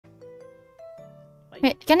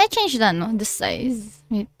Wait, can I change that, no? The size.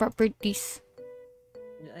 Wait, properties.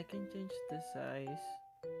 Yeah, I can change the size.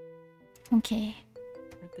 Okay.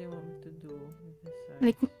 What do you want me to do with the size?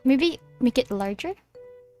 Like, maybe make it larger?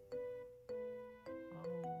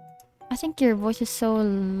 Oh. I think your voice is so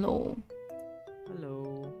low.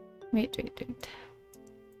 Hello. Wait.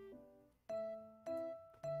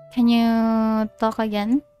 Can you talk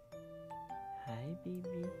again? Hi,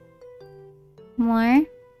 baby. More?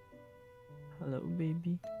 Hello,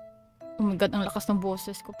 baby. Oh my god, ang lakas ng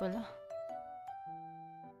boses ko pala.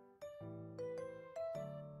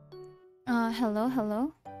 Hello?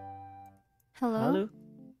 Hello? Hello.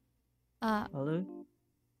 Hello.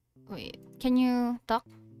 Wait. Can you talk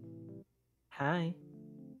Hi.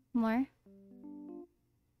 more?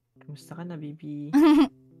 Kamusta ka na, baby?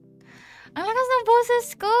 Ang lakas ng boses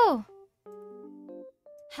ko!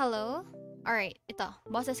 Hello? Alright, ito.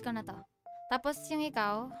 Boses ko na to. Tapos yung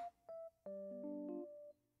ikaw,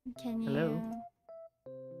 can you... Hello.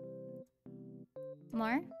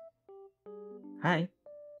 More? Hi.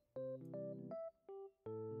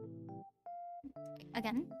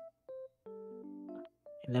 Again?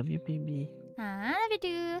 I love you, baby. Ah, love you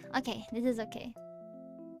too. Okay, this is okay.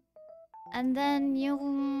 And then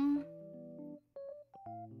yung...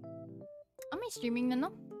 Am I streaming na,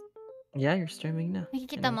 no? Yeah, you're streaming na.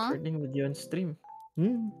 Nakikita And mo? I'm recording with you on stream.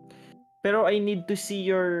 Pero I need to see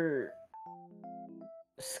your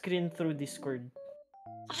screen through Discord.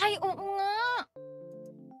 Ay, oo nga!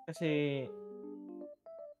 Kasi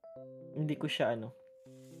hindi ko siya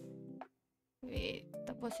Wait,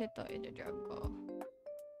 tapos ito, i-drag ko.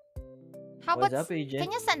 How What's about, up, AJ?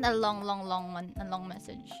 can you send a long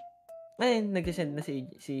message? Ay, nag-send na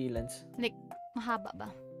si Lance. Like, mahaba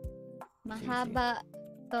ba? Mahaba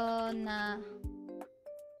to na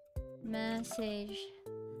message.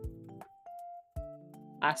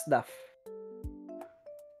 Asdaf.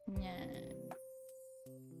 Yan.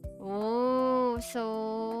 Oh,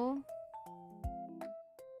 so...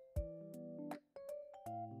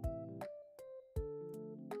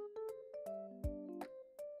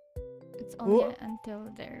 It's only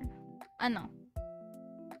until there. Ano?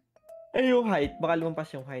 Eh, yung height. Baka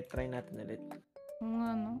lumampas yung height. Try natin ulit.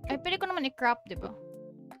 Ano? Ay, pwede ko naman i-crop, di ba?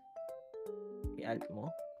 I-alt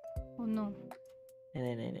mo. Oh, no.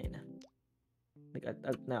 Ay, na.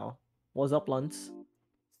 Nag-alt na ako. What's up, Lance?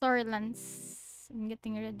 Sorry, Lance. I'm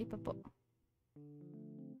getting ready pa po.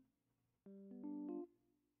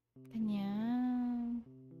 Ganyan.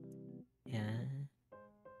 Yan.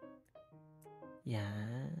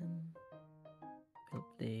 Well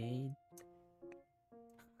played.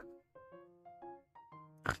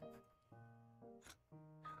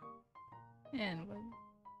 Yan.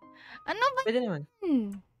 Ano ba? Pwede naman.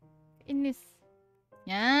 Inis.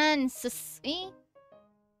 Yan. Sus.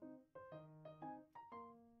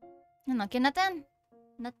 Ano? Kinatan?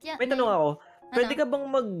 Natya. May tanong ako. Pwede ka bang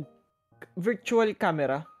mag-virtual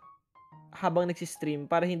camera habang nagsistream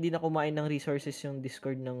para hindi na kumain ng resources yung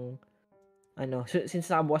Discord ng since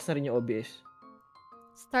nakabukas na rin yung OBS?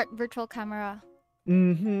 Start virtual camera.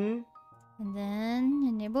 And then,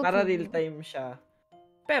 enable para preview. real time siya.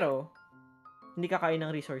 Pero, hindi kakain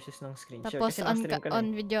ng resources ng screen share. Tapos Kasi naka-stream ka na.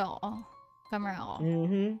 on video ako. Camera ako.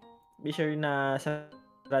 Be sure na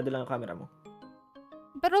sarado lang ang camera mo.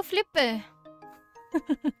 Pero flip eh.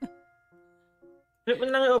 Flip mo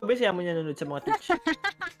lang yung OBS, mo nanonood sa mga Twitch.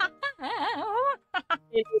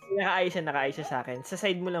 Nakaayos siya sa akin. Sa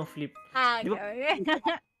side mo lang flip. Okay.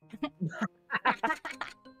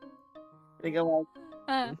 Di ba?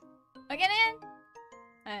 Okay na yan.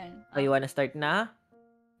 Okay, wanna start na?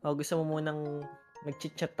 O gusto mo munang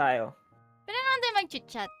mag-chit-chat tayo? Pwede naman tayo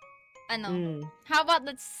mag-chit-chat. How about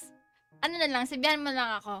na lang, sabihan mo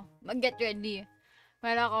lang ako. Mag-get ready.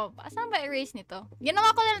 Para ako, saan ba erase nito? Ginawa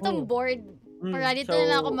ko na lang itong board. Para dito na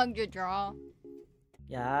lang ako mag-draw.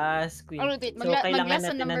 Yes, queen. Wait, so, kailangan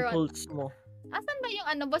natin ng tools mo. Asan ba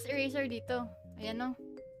yung boss eraser dito? Ayan o.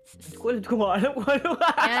 Hindi ko alam kung ano.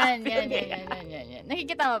 Yan.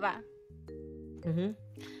 Nakikita mo ba?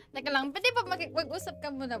 Teka lang, pwede pa mag-usap ka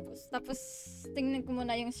muna, boss. Tapos, tingnan ko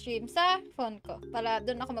muna yung stream sa phone ko. Para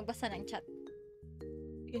doon ako magbasa ng chat.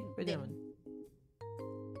 Okay, pwede naman.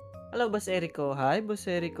 Hello, Boss Erico. Hi, Boss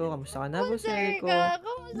Erico. Kamusta ka na, Boss Erico?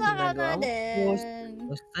 Kamusta ka na din?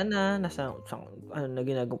 Kamusta na?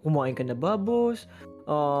 Kumain ka na ba, boss?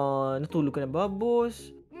 Natulog ka na ba,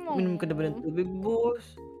 boss? Uminom ka na ba ng tubig,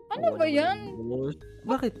 boss? Ano ba yan? Boss.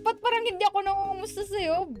 Bakit? Ba't parang hindi ako nakukumusta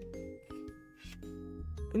sa'yo?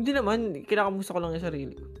 Hindi naman. Kinakamusta ko lang yung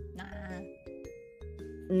sarili ko.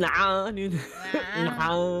 Ano yun?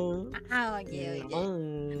 Okay.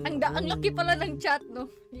 Ang laki pala ng chat, no?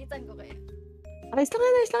 Litan ko kaya. Ayos lang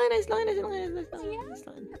yan, ayos lang yan, ayos lang yan, ayos lang yan, ayos lang yan, ayos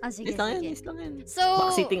lang yan. Sige, Ayos lang yan, sige. ayos lang yan. So,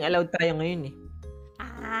 Backseating allowed tayo ngayon eh.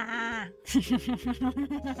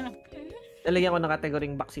 Lalagyan ko ng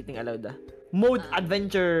kategoring backseating allowed ah. Mode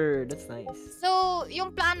adventure. That's nice. So,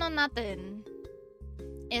 yung plano natin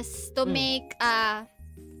is to make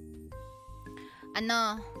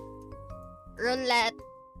roulette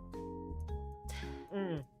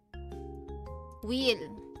wheel.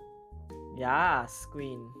 Yes,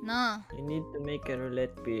 queen. No. You need to make a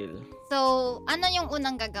roulette wheel. So, ano yung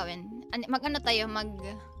unang gagawin? Mag-ano tayo?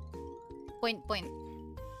 Point. Wait.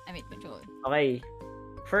 Okay.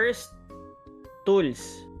 First,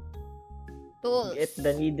 tools. Get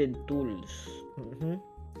the needed tools.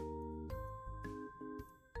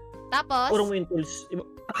 Tapos? Urong mo yung tools.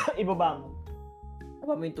 Ibaba mo.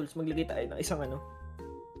 Ibaba mo yung tools. Maglagay tayo ng isang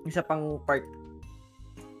isa pang part.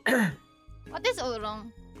 What is urong?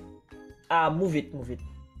 Move it.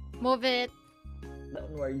 Move it.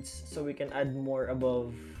 Downwards so we can add more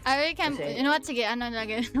above. You know what? Sige, ano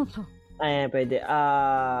lagay? Ayan, pwede.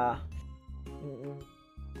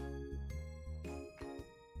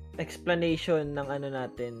 Explanation ng ano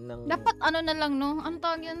natin. Dapat ano na lang, no? Ano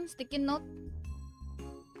tawag yun? Sticky note?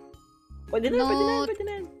 Pwede na.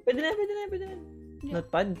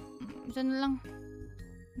 Notepad? Isa na lang.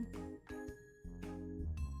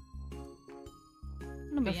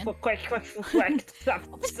 Ano ba yan?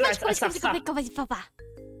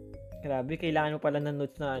 Grabe, kailangan mo pala ng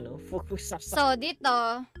notes na ano. So,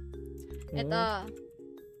 dito, ito,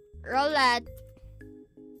 roulette.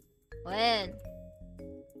 Well,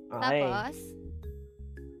 okay. Tapos,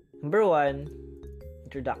 Number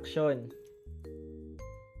 1, introduction.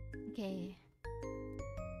 Okay.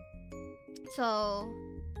 So,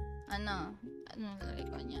 ano lagay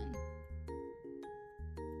ko niyan?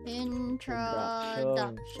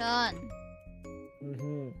 Introduction.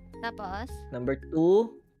 Tapos? Number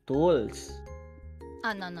 2, tools.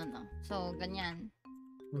 No. So, ganyan.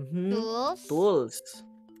 Tools.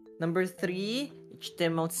 Number 3,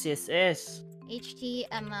 HTML, CSS.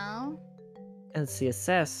 HTML. And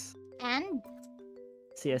CSS. And?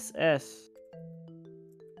 CSS.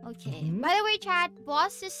 Okay. By the way, chat,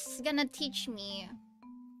 boss is gonna teach me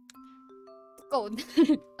code.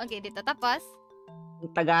 Okay, dito. Tapos?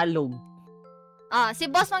 Tagalog. Si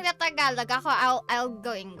boss magta-Tagalog. Ako, I'll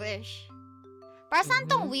go English. Para saan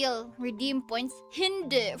tong wheel? Redeem points?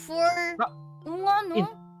 Hindi. For...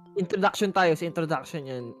 Introduction tayo. Sa introduction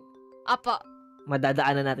yun. Apo.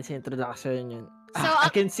 Madadaanan natin sa introduction yun. So, I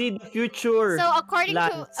can see the future. So, according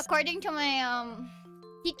to my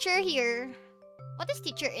teacher here, what is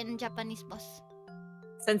teacher in Japanese, boss?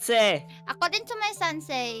 Sensei. According to my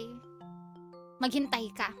sensei, maghintay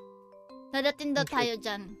ka. Nadating daw tayo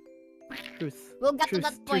dyan. Truth. We'll get to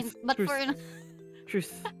that point. But truth. for...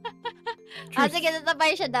 Truth. Sige,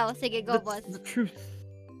 natabay siya daw. Sige, go, boss. The truth.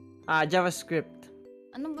 JavaScript.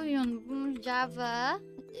 Ano ba yun? Java?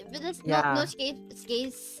 Yeah. No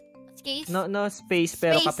space. No space,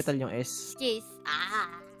 pero capital yung S. Space.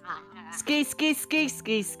 Space.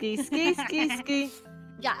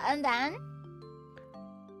 Yeah, and then?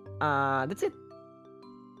 That's it.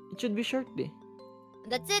 It should be short, eh.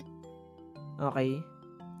 That's it. Okay.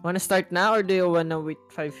 Wanna start now or do you wanna wait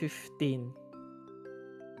 5:15?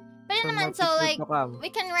 Pwede naman, so like,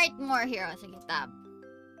 we can write more here. Sige, tab.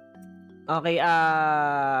 Okay,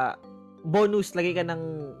 bonus, lagay ka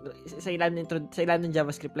ng, sa ilalim ng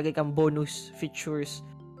JavaScript, lagay kang bonus features.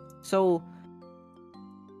 So,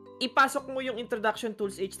 ipasok mo yung introduction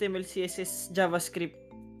tools, HTML, CSS, JavaScript,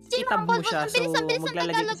 itab mo siya. So,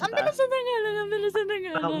 maglalagay ka sa taas. Ang bilis ng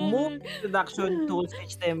Tagalog. Move introduction tools,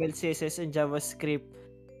 HTML, CSS, and JavaScript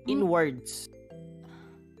in words.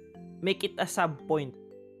 Make it a sub-point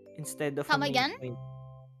instead of a main point.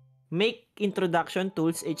 Make introduction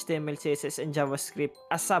tools, HTML, CSS, and JavaScript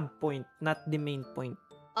a sub-point, not the main point.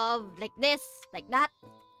 Of like this, like that.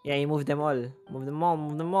 Yeah, you move them all. Move them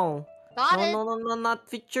all. Got it. No, not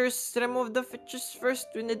features. Remove the features first.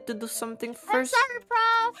 We need to do something first. I'm sorry,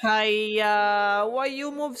 Prof. Hiya, why you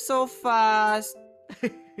move so fast?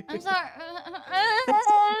 I'm sorry.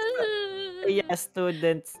 Yeah,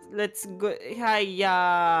 students. Let's go.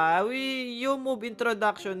 Hiya, you move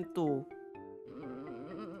introduction too.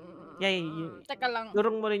 Yeah, teka lang.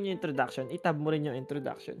 Durong mo rin yung introduction. Itab mo rin yung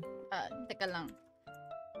introduction. Teka lang.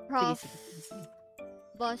 Prof.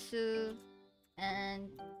 Bosu. And...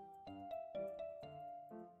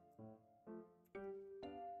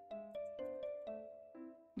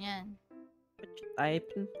 Yan. Type.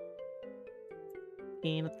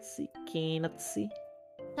 Cannot see.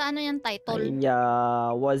 Sa ano yung title?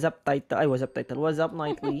 What's up title? What's up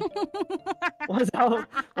nightly? What's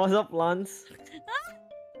up Lance?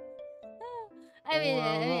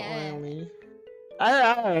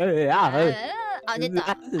 Dito.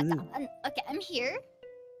 Okay, I'm here.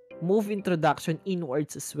 Move introduction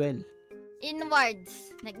inwards as well.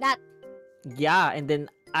 Inwards. Like that. Yeah, and then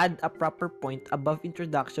add a proper point above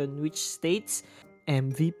introduction which states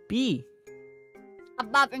MVP.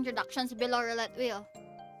 Above introductions, below roulette wheel.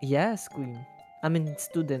 Yes, queen. I mean,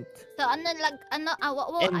 student. So, what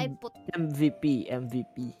will I put? MVP.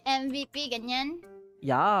 MVP, ganyan?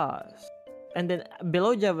 Yes. And then,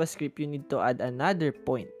 below JavaScript, you need to add another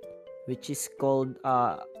point, which is called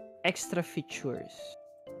extra features.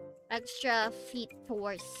 Extra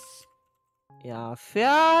features. Yeah,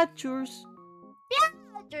 features.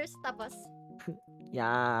 Features, tapos.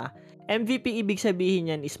 Yeah. MVP, ibig sabihin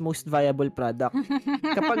yan is most viable product.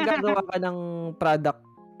 Kapag gagawa ka ng product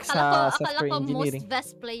sa software engineering. Most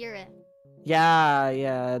best player eh.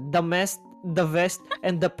 Yeah. The best,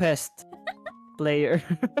 and the best player.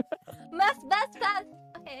 Best.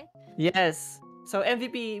 Okay. Yes. So,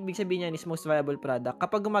 MVP, ibig sabihin yan is most viable product.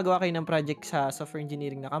 Kapag gumagawa kayo ng project sa software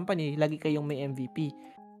engineering na company, lagi kayong may MVP.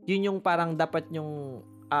 Yun yung parang dapat yung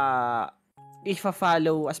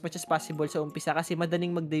i-follow as much as possible sa umpisa kasi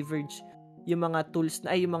madaling mag-diverge yung mga tools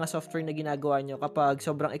yung mga software na ginagawa nyo kapag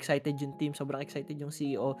sobrang excited yung team, sobrang excited yung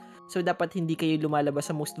CEO. So, dapat hindi kayo lumalabas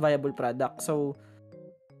sa most viable product. So,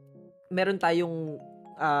 meron tayong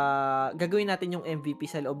gagawin natin yung MVP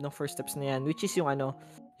sa loob ng first steps na yan, which is yung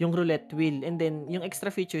yung roulette wheel. And then, yung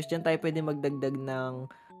extra features, dyan tayo pwede magdagdag ng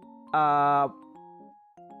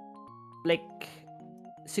like,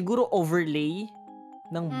 siguro overlay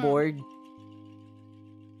ng board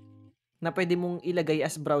na pwede mong ilagay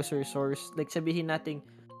as browser source. Like, sabihin natin,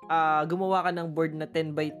 gumawa ka ng board na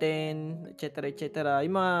 10 by 10, etc.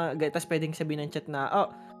 Yung mga, tapos pwedeng sabihin ng chat na,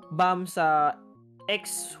 BAM sa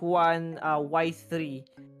X1, Y3,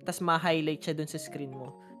 tapos ma-highlight siya dun sa screen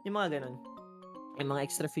mo. Yung mga ganun. Yung mga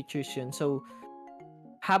extra features yun. So,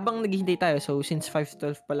 habang naghihintay tayo, so since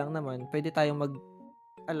 5:12 pa lang naman, pwede tayong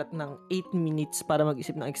mag-alat ng 8 minutes para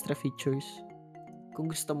mag-isip ng extra features. Kung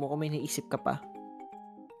gusto mo, kung may naisip ka pa.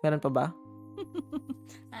 Meron pa ba?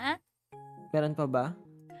 Ha? Meron pa ba?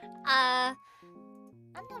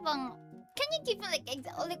 Ano bang, can you give me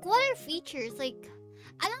like what are features? Like,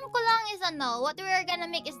 alam ko lang is what we're gonna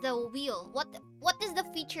make is the wheel. What is the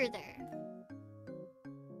feature there?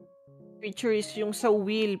 Feature is yung sa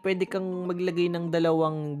wheel, pwede kang maglagay ng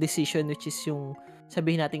dalawang decision which is yung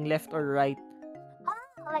sabihin nating left or right.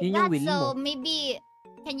 Like yun that. Yung wheel so mo. Maybe,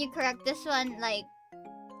 can you correct this one like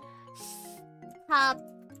top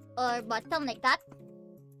or bottom like that?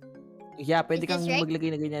 Yeah, pwede kang right?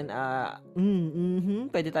 maglagay na ganyan.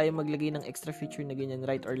 Pwede tayo maglagay ng extra feature na ganyan,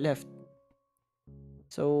 right or left.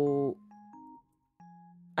 So,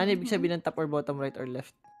 ano ibig sabihin ng top or bottom, right or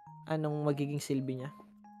left? Anong magiging silbi niya?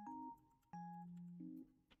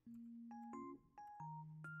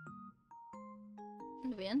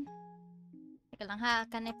 Ano ba yan? Teka lang ha,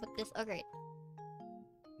 can I put this? Alright.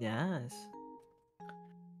 Yes.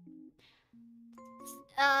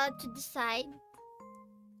 To decide.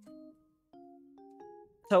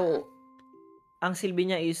 So, ang silbi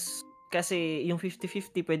niya is, kasi yung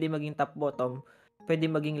 50-50 pwede maging top-bottom, pwede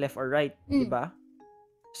maging left or right, di ba?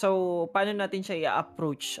 So, paano natin siya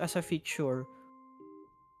i-approach as a feature?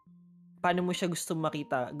 Paano mo siya gusto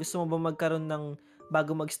makita? Gusto mo ba magkaroon ng,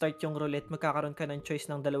 bago mag-start yung roulette, magkakaroon ka ng choice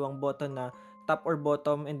ng dalawang button na top or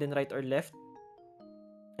bottom and then right or left?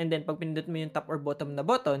 And then, pag pinindot mo yung top or bottom na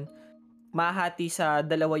button, mahati sa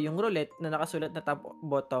dalawa yung roulette na nakasulat na top or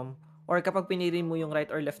bottom. Or kapag pinili mo yung right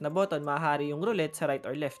or left na button, mahari yung roulette sa right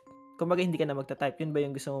or left. Kumbaga, hindi ka na magta-type. Yun ba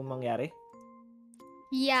yung gusto mong mangyari?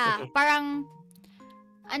 Yeah, Okay. parang,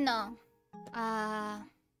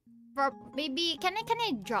 maybe, can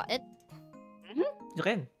I draw it? You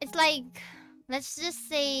can. It's like, let's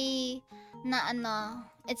just say,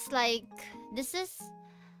 it's like, this is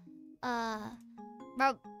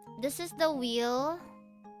the wheel.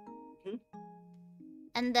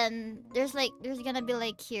 And then, there's gonna be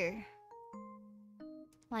like here.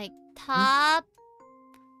 Like, top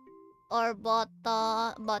or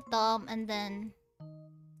bottom, and then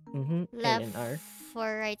left LNR. for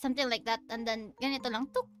right. Something like that. And then, ganito lang.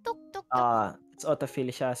 Tuk, tuk, tuk, tuk. It's autofill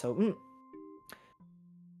siya. So,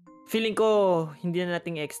 feeling ko, hindi na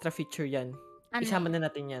nating extra feature yan. Isama na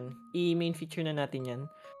natin yan. I-main feature na natin yan.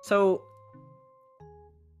 So,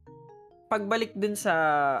 pagbalik dun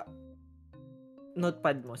sa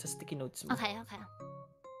notepad mo, sa sticky notes mo. Okay.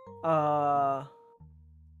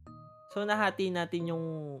 So, nahati natin yung,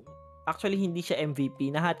 actually, hindi siya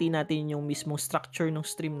MVP. Nahati natin yung mismong structure ng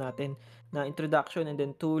stream natin na introduction and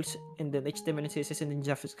then tools and then HTML and CSS and then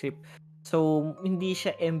JavaScript. So, hindi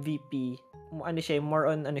siya MVP.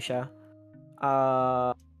 more on ano siya,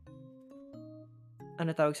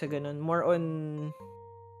 ano tawag sa ganun, more on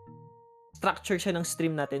structure siya ng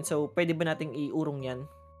stream natin. So, pwede ba nating iurong yan?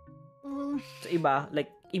 So, iba, like,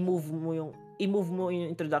 i-move mo yung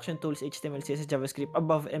introduction tools, HTML, CSS, JavaScript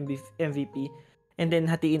above MVP, and then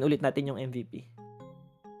hatiin ulit natin yung MVP.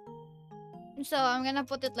 So, I'm gonna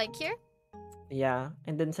put it like here? Yeah.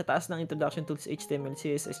 And then sa taas ng introduction tools, HTML,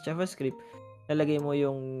 CSS, JavaScript, lalagay mo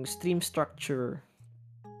yung stream structure.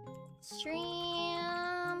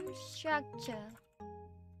 Stream structure.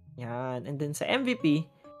 Yan. And then sa MVP,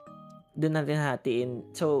 doon natin hatiin.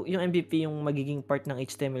 So, yung MVP yung magiging part ng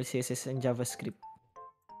HTML, CSS, and JavaScript.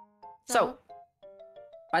 So,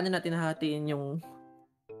 paano natin hahatiin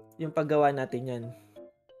yung paggawa natin yan?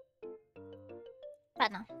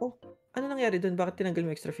 Paano? Oh, ano nangyari doon? Bakit tinanggal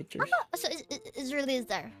mo extra features? So it's really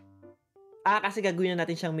there. Kasi gagawin na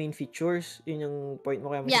natin siyang main features. Yun yung point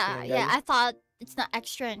mo kaya mo tinanggal. Yeah, I thought it's not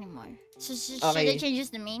extra anymore. So should I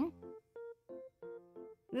change the main?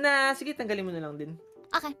 Sige, tanggalin mo na lang din.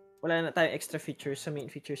 Okay. Wala na tayo extra features, sa main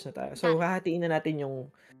features na tayo. So, hahatiin na natin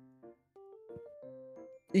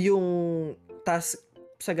yung task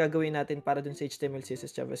sa gagawin natin para dun sa HTML,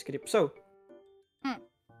 CSS, JavaScript. So,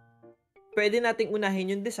 pwede nating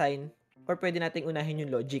unahin yung design or pwede nating unahin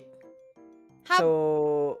yung logic.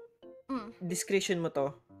 So, discretion mo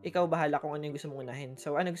to. Ikaw bahala kung ano yung gusto mong unahin.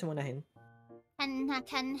 So, ano gusto mong unahin? Can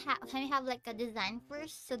you have like a design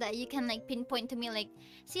first so that you can like pinpoint to me like,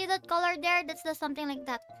 see that color there? That's the something like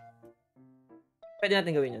that. Pwede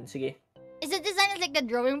natin gawin yun. Sige. Is the design like the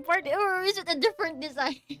drawing part or is it a different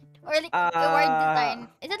design? Or like a word design?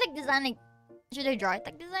 Is it like design like, should I draw it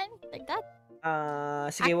like design? Like that?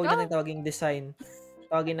 Sige, wag natin tawaging design.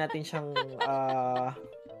 Tawagin natin siyang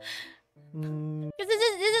because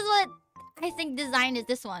this is what I think design is,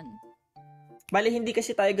 this one. Bali, hindi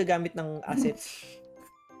kasi tayo gagamit ng assets.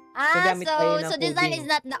 So design is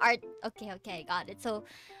not the art. Okay, got it. So,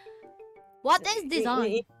 what is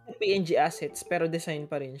design? PNG assets, pero design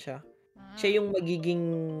pa rin siya. Siya yung magiging,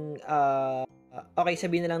 okay,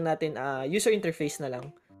 sabihin na lang natin, user interface na lang.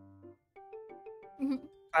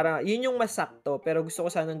 Para, yun yung mas sakto, pero gusto ko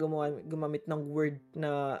sanang gumamit ng word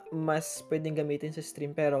na mas pwedeng gamitin sa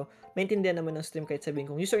stream, pero maintindihan naman ng stream kahit sabihin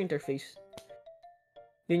kong user interface.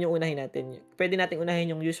 Yun yung unahin natin. Pwede natin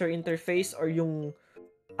unahin yung user interface or yung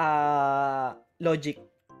logic.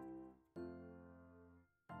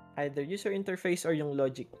 Either user interface or yung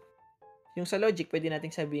logic. Yung sa logic, pwede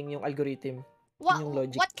nating sabihin yung algorithm. Yung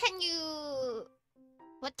logic. What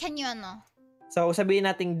can you ano? So, sabihin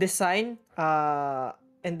nating design,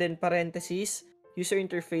 and then parenthesis, user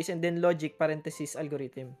interface, and then logic, parenthesis,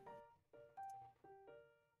 algorithm.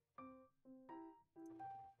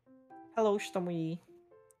 Hello, Shtomi.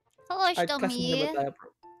 Hello, Art class Shtomi. na ba tayo?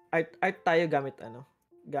 Art tayo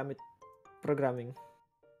gamit programming.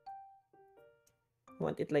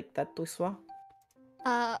 Want it like that too, Swa?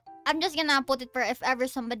 I'm just gonna put it for if ever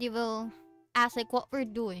somebody will ask like what we're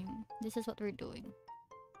doing. This is what we're doing.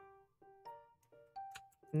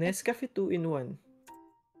 Nescafe 2-in-1.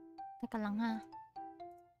 Teka lang ha.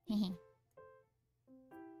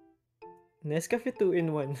 Nescafe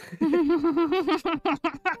 2-in-1.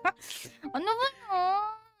 Ano ba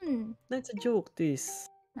yun? That's a joke, this.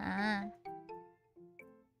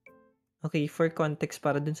 Okay, for context,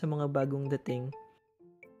 para dun sa mga bagong dating,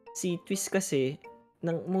 si Twist kasi,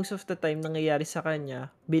 most of the time, nangyayari sa kanya,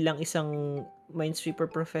 bilang isang minesweeper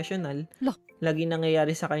professional, lagi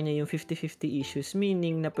nangyayari sa kanya yung 50-50 issues,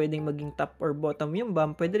 meaning na pwedeng maging top or bottom yung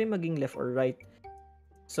bomb, pwede rin maging left or right.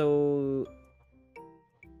 So,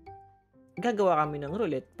 gagawa kami ng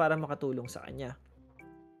roulette para makatulong sa kanya.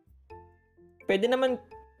 Pwede naman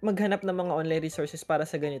maghanap ng mga online resources para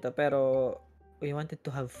sa ganito, pero we wanted to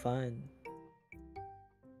have fun.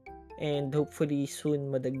 And hopefully soon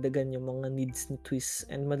madagdagan yung mga needs ni Twist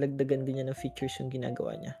and madagdagan din niya ng features yung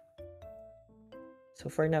ginagawa niya. So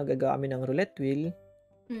for now, gagawa kami ng roulette wheel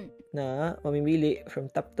na mamimili from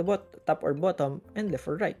top or bottom and left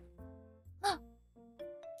or right.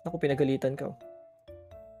 Naku, pinagalitan ka.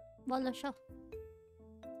 Wala siya.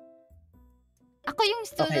 Ako yung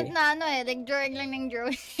student na like drawing lang ng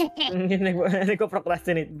drawing.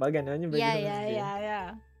 Nagko-procrastinate ba? Ganon?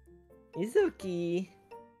 Yeah. It's okay.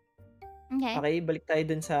 Okay, balik tayo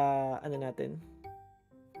dun sa natin.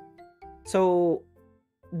 So,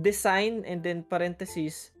 design and then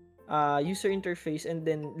parenthesis, user interface and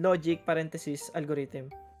then logic, parenthesis, algorithm.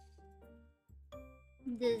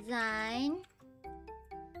 Design.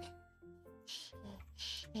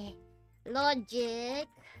 Logic.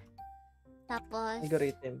 Tapos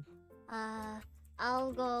algorithm.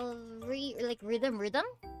 like rhythm?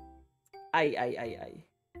 I.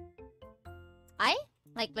 I?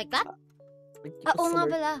 Like that? Like Oo nga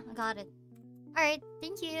word. pala. I got it. Alright,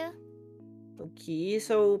 thank you. Okay,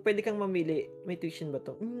 so pwede kang mamili. May tuition ba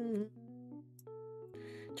to?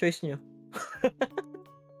 Choice nyo.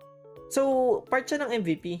 So, part siya ng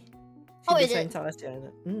MVP. Si Design sa kasi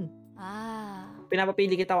ano.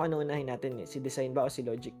 Pinapapili kita kung ano unahin natin eh. Si Design ba o si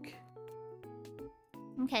Logic?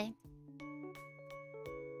 Okay.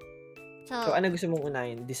 So, ano gusto mong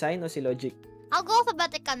unahin? Design o si Logic? I'll go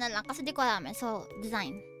alphabetical na lang kasi di ko alam eh. So,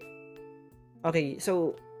 Design. Okay,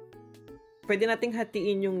 so pwede nating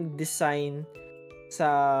hatiin yung design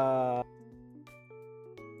sa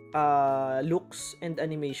looks and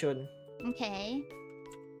animation. Okay.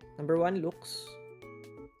 Number 1, looks.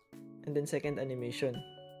 And then second, animation.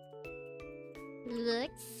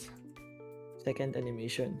 Looks. Second,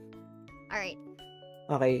 animation. Alright.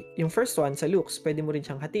 Okay, yung first one, sa looks, pwede mo rin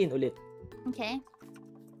siyang hatiin ulit. Okay.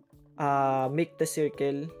 Make the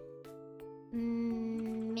circle.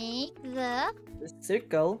 Make the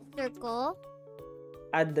circle.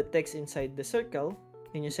 Add the text inside the circle.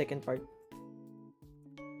 Yun yung second part.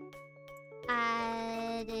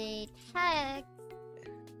 Add a text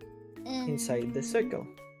inside the circle.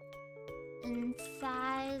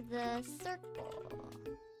 Inside the circle.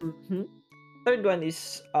 Third one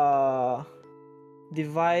is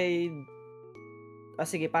divide.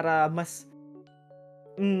 Sige, para mas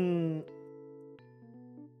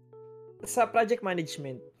sa project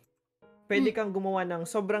management, pwede kang gumawa ng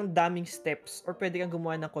sobrang daming steps or pwede kang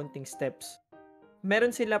gumawa ng konting steps.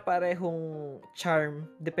 Meron sila parehong charm,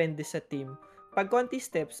 depende sa team. Pag konti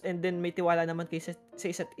steps and then may tiwala naman kayo sa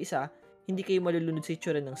isa't isa, hindi kayo malulunod sa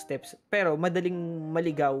itsura ng steps. Pero madaling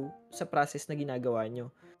maligaw sa process na ginagawa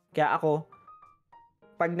nyo. Kaya ako,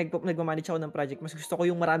 pag nagmamanage ako ng project, mas gusto ko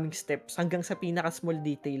yung maraming steps hanggang sa pinaka-small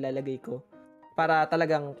detail lalagay ko. Para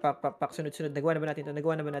talagang sunod-sunod, nagawa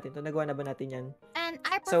na ba natin yan. And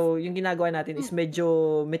so, yung ginagawa natin is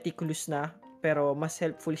medyo meticulous na, pero mas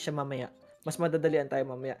helpful siya mamaya. Mas madadalian tayo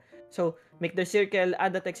mamaya. So, make the circle,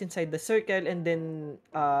 add the text inside the circle, and then,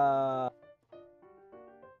 I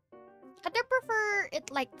prefer it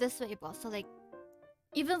like this way, boss. So, like,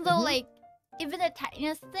 even though, like, even the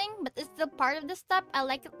tiniest thing, but it's still part of the step, I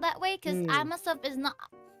like it that way, because I myself is not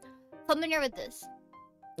familiar with this.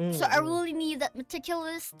 So I really need that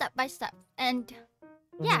meticulous step by step. And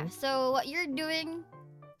yeah, so what you're doing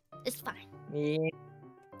is fine. Yeah.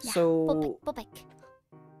 So, Popek.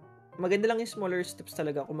 Maganda lang yung smaller steps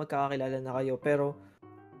talaga kung magkakakilala na kayo. Pero,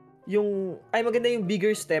 maganda yung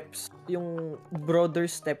bigger steps, yung broader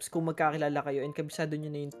steps kung magkakilala kayo and kabisado nyo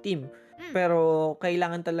na yung team. Pero,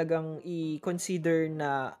 kailangan talagang i-consider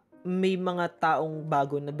na may mga taong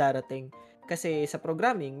bago na darating. Kasi sa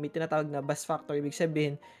programming, may tinatawag na bus factor. Ibig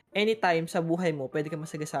sabihin, anytime sa buhay mo, pwede ka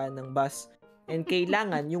masagasaan ng bus. And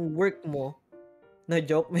kailangan yung work mo, na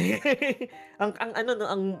joke,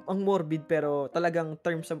 ang morbid, pero talagang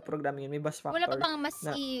terms of programming yun, may bus factor. Wala pa bang mas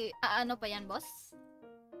ano pa yan, boss?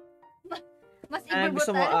 Mas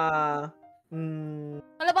gusto mo, wala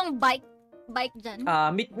bang bike dyan?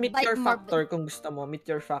 Meet your factor kung gusto mo.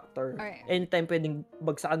 Meet your factor. Alright. Anytime pwedeng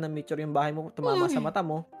bagsakan ng meteor yung bahay mo, tumama sa mata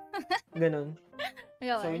mo. Ganun.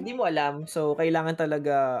 So, hindi mo alam. So, kailangan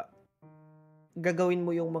talaga gagawin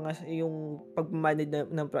mo yung pag-manage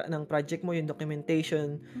ng project mo, yung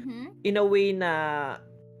documentation, in a way na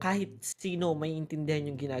kahit sino may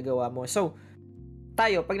intindihan yung ginagawa mo. So,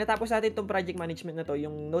 tayo, pag natapos natin itong project management na to,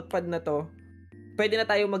 yung notepad na to, pwede na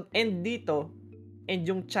tayo mag-end dito, and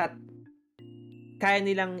yung chat, kaya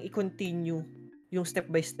nilang i-continue yung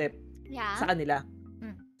step by step sa kanila.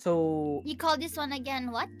 So, you call this one again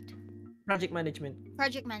what? Project management.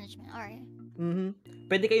 Alright.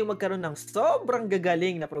 Pwede kayong magkaroon ng sobrang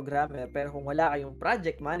gagaling na programmer, pero kung wala kayong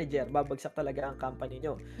project manager, babagsak talaga ang company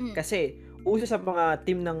nyo. Kasi, uso sa mga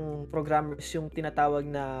team ng programmers yung tinatawag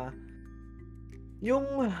na yung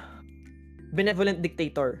benevolent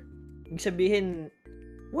dictator. Ibig sabihin,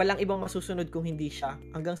 walang ibang masusunod kung hindi siya.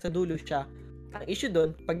 Hanggang sa dulo siya. Ang issue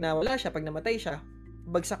doon, pag nawala siya, pag namatay siya,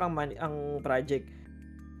 bagsak ang project.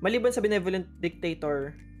 Maliban sa benevolent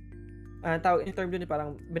dictator, tawag in term doon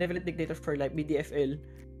parang benevolent dictator for life, BDFL.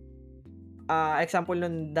 Example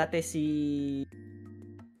nun, dati si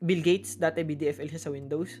Bill Gates, dati BDFL siya sa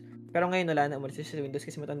Windows. Pero ngayon wala na, umalis siya sa Windows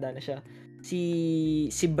kasi matanda na siya.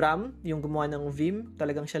 Si Bram, yung gumawa ng Vim,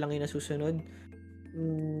 talagang siya lang yung nasusunod.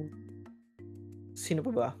 Sino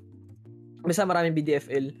pa ba? Basta maraming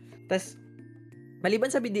BDFL. Tas, maliban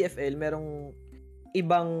sa BDFL, merong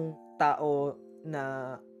ibang tao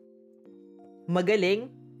na magaling,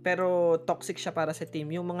 pero toxic siya para sa team.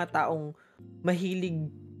 Yung mga taong mahilig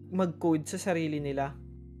mag-code sa sarili nila.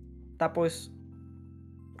 Tapos,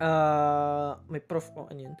 may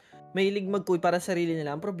ano yun? Mahilig mag-code para sa sarili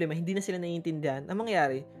nila. Ang problema, hindi na sila naiintindihan. Ang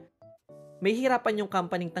mangyayari, may hirapan yung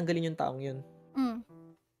company tanggalin yung taong yun.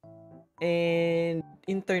 And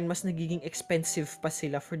in turn, mas nagiging expensive pa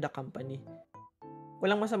sila for the company.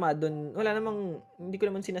 Walang masama dun. Wala namang, hindi ko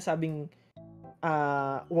naman sinasabing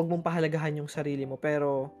wag mong pahalagahan yung sarili mo,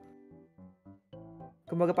 pero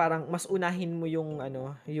kumbaga parang mas unahin mo yung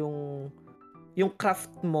yung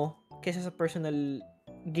craft mo kaysa sa personal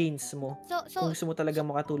gains mo. So kung gusto mo talaga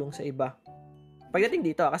makatulong sa iba. Pagdating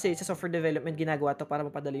dito, kasi sa software development ginagawa to para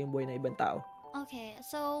mapadali yung buhay ng ibang tao. Okay,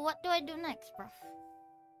 so what do I do next, Prof?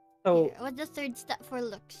 So, what's the third step for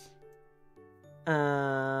looks?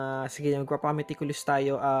 Sige, magpapameticulous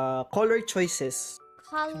tayo. Color choices.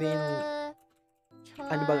 Color choices.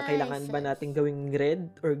 Ano ba, kailangan ba natin gawing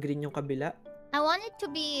red or green yung kabila? I want it to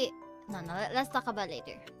be... No, let's talk about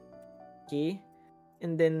later. Okay.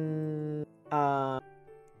 And then,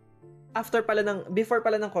 before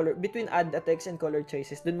pala ng color, between add a text and color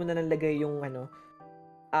choices, dun mo na nalagay yung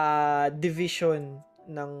division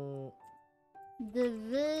ng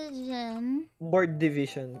board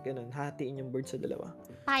division. Ganun, hatiin yung board sa dalawa.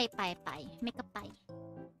 Pie. Make a pie.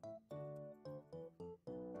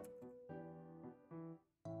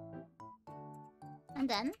 And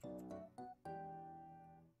then?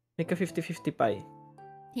 Make a 50-50 pie.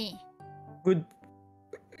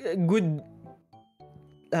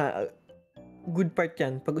 Good part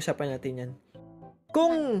yan. Pag-usapan natin yan.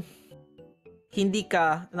 Kung hindi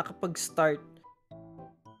ka nakapag-start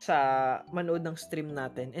sa manood ng stream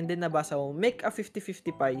natin and then nabasa mo, make a 50-50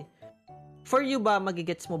 pie. For you ba,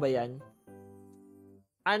 magigets mo ba yan?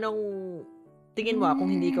 Anong tingin mo kung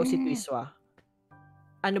hindi ikaw si Twiswa?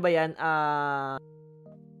 Ano ba yan?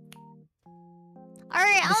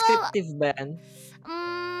 Descriptive ba yan?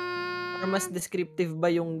 Or mas descriptive ba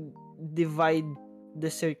yung divide the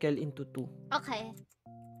circle into two? Okay.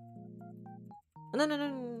 No.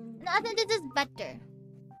 I think this is better.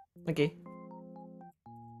 Okay.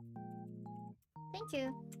 Thank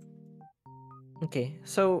you. Okay.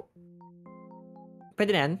 So,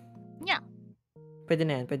 pwede na yan? Yeah. Pwede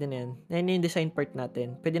na yan. Yan yung design part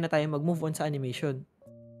natin. Pwede na tayo mag-move on sa animation.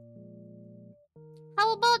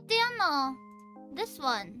 How about this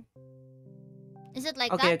one? Is it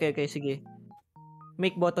like that? Okay. Sige.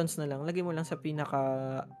 Make buttons na lang. Lagay mo lang sa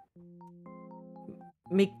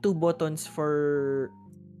make 2 buttons for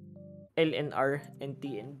L and R and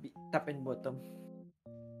T and B. Top and bottom.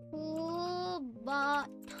 2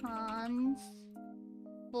 buttons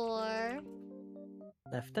for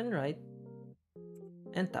left and right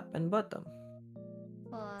and top and bottom.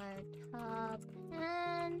 For top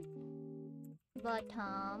and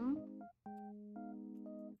bottom.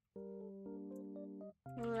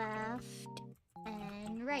 Left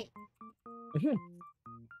and right.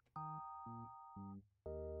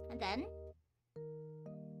 And then?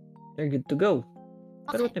 You're good to go.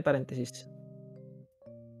 Okay. Pero ba't may parenthesis?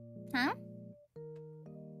 Huh?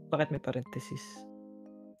 Bakit may parenthesis?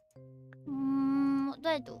 What do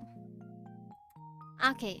I do?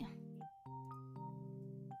 Okay.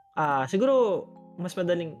 Siguro mas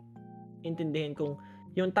madaling intindihin kung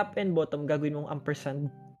yung top and bottom gagawin mong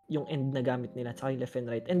ampersand yung end na gamit nila, tsaka yung left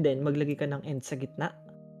and right. And then, maglagay ka ng end sa gitna.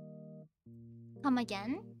 Come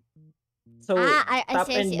again? So, I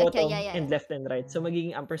top and see. bottom Okay, yeah. and left and right. So,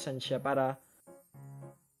 magiging ampersand siya para...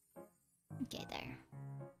 Okay, there.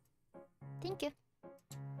 Thank you.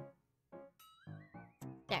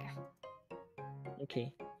 There.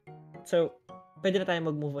 Okay. So, pwede na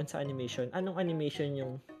tayo mag-move on sa animation. Anong animation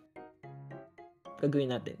yung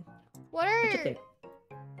gagawin natin? What you think?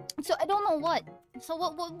 So, I don't know what. So,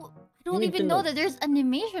 what I don't You need even to know know. that there's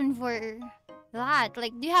animation for that.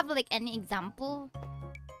 Like, do you have like any example?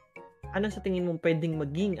 Ano sa tingin mo pwedeng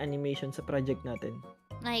maging animation sa project natin?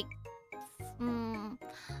 Like,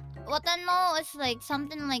 what I know is like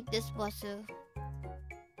something like this, Bosu.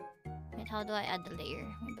 Wait, how do I add the layer?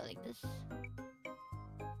 Maybe like this.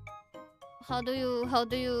 How do you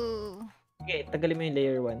Okay, tagalin mo yung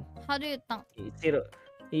layer 1. how do you tank?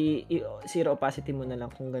 Zero opacity mo na lang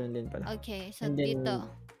kung ganun din pala. Okay, so And then, dito.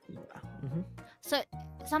 So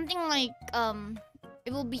something like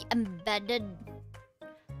it will be embedded.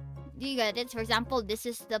 Do you get it? For example, this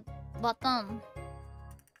is the bottom.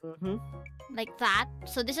 Like that.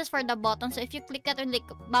 So this is for the bottom. So if you click that or like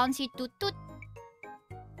bouncy toot,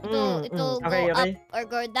 it'll go Okay. up or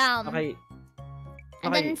go down. Okay.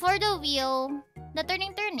 And then for the wheel, the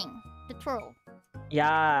turning, the twirl.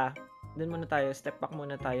 Yeah. Doon muna tayo. Step back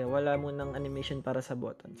muna tayo. Wala munang animation para sa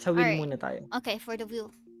button. Sa wheel Alright. muna tayo. Okay, for the wheel.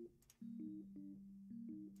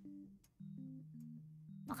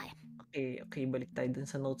 Okay. Okay, balik tayo dun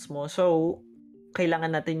sa notes mo. So,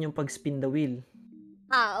 kailangan natin yung pag-spin the wheel.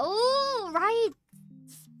 Oh, right.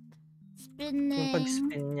 Yung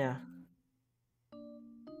pag-spin niya.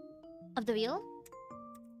 Of the wheel?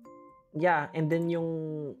 Yeah, and then yung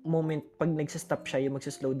moment pag nagsa-stop siya, yung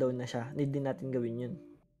magsa-slow down na siya, need din natin gawin yun.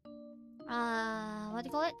 What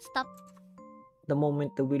do you call it? Stop? The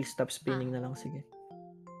moment the wheel stops spinning na lang, sige.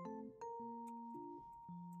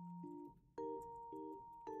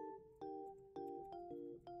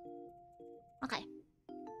 Okay.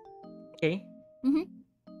 Okay?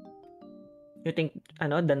 You think,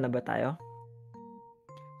 done na ba tayo?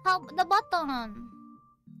 How the button?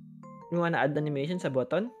 You wanna add animation sa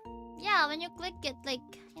button? Yeah, when you click it, like,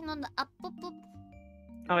 the up, up.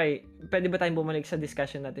 Okay, pwede ba tayong bumalik sa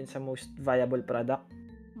discussion natin sa most viable product?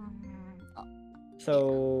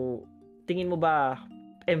 So, tingin mo ba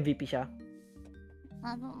MVP siya?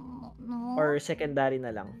 I don't know. Or secondary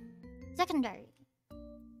na lang? Secondary.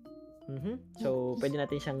 So, pwede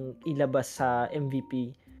natin siyang ilabas sa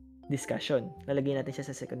MVP discussion. Lalagay natin siya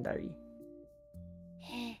sa secondary.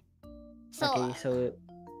 So, okay, so...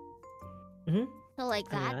 So like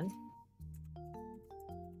that?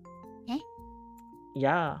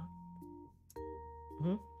 Yeah.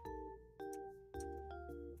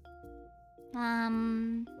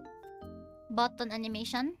 Button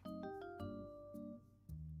animation?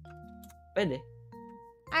 Pwede.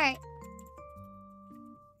 Alright.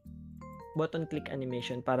 Button click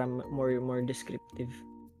animation para more descriptive.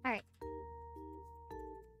 Alright.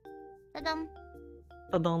 Tadam.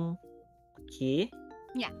 Tadam. Okay.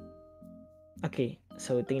 Yeah. Okay.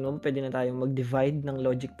 So, tingin mo pwede na tayong mag-divide ng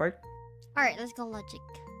logic part? Alright, let's go logic.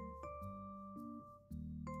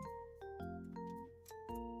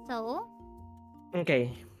 So?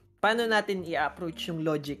 Okay. Paano natin i-approach yung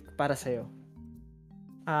logic para sa'yo?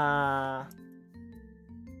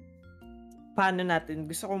 Paano natin,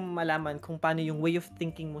 gusto kong malaman kung paano yung way of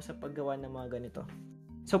thinking mo sa paggawa ng mga ganito.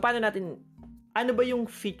 So, paano natin, ano ba yung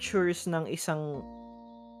features ng isang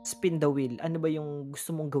spin the wheel? Ano ba yung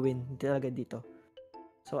gusto mong gawin talaga dito?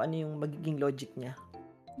 So, ano yung magiging logic niya?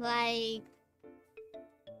 Like...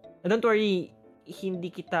 Don't worry,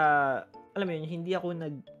 hindi kita, alam mo yun, hindi ako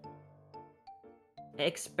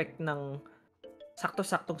expect ng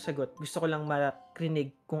sakto-saktong sagot. Gusto ko lang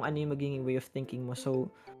marinig kung ano yung magiging way of thinking mo.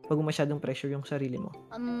 So, wag mo masyadong pressure yung sarili mo.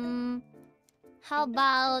 How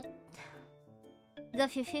about the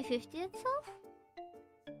 50-50 itself?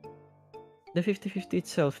 The 50-50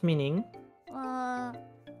 itself, meaning?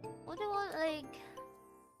 What do you want, like,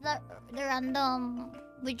 the random,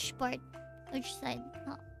 which side?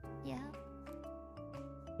 Yeah.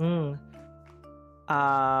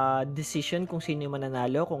 Decision kung sino yung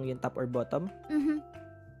mananalo, kung yung top or bottom.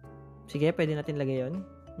 Sige, pwede natin lagay yun.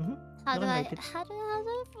 How do I put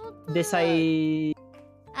decide...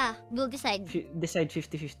 we'll decide. Decide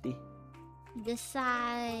 50-50.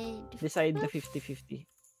 Decide the 50-50.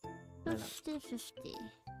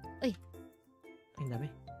 50-50. Ay, dami.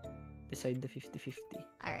 Decide the 50-50.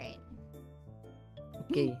 Alright.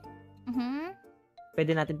 Okay.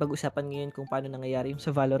 Pwede natin pag-usapan ngayon kung paano nangyayari yung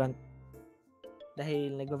sa Valorant.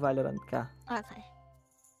 Dahil nagva-Valorant ka. Okay.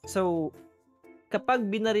 So, kapag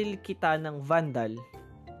binaril kita ng Vandal,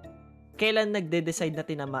 kailan nagde-decide na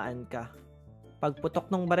tinamaan ka?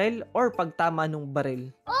 Pagputok ng baril or pagtama ng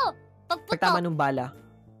baril? Pagputok! Pagtama ng bala?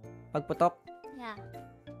 Pagputok? Yeah.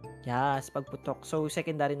 Yes, pagputok. So,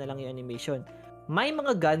 secondary na lang yung animation. May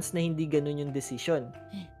mga guns na hindi ganun yung decision.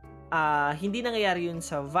 Hindi nangyayari yun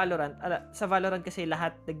sa Valorant. Sa Valorant kasi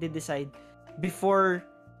lahat nagde-decide before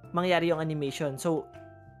mangyari yung animation. So,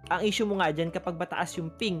 ang issue mo nga dyan, kapag mataas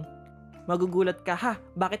yung ping, magugulat ka,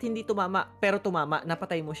 bakit hindi tumama? Pero tumama,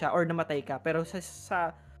 napatay mo siya or namatay ka. Pero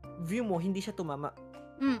sa view mo, hindi siya tumama.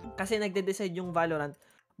 Kasi nagde-decide yung Valorant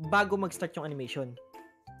bago mag-start yung animation.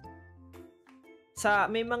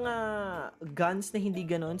 May mga guns na hindi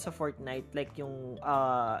ganoon sa Fortnite, like yung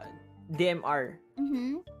DMR.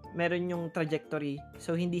 Meron yung trajectory.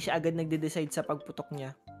 So, hindi siya agad nagde-decide sa pagputok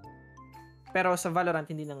niya. Pero sa Valorant,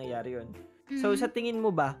 hindi nangyayari yun. So, sa tingin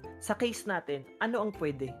mo ba, sa case natin, ano ang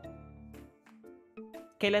pwede?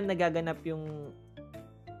 Kailan nagaganap yung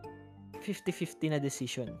 50-50 na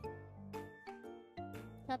decision?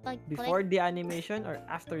 Before the animation or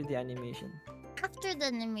after the animation? After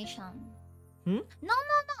the animation. No.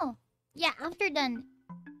 Yeah, after then.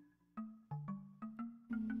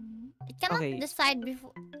 It cannot decide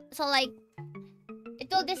before. So, like,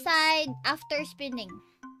 it will decide after spinning.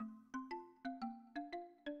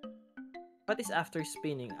 What is after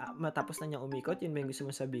spinning? Matapos na niyang umikot? Yun ba yung gusto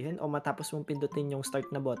mong sabihin? O matapos mong pindutin yung start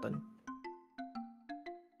na button?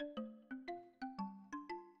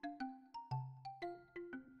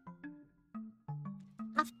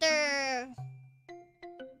 After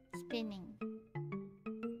spinning.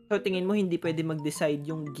 So, tingin mo hindi pwede mag-decide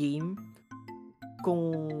yung game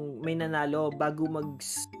kung may nanalo bago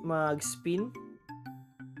mag-spin?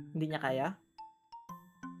 Hindi niya kaya?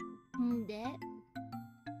 Hindi.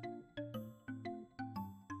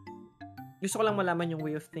 Gusto ko lang malaman yung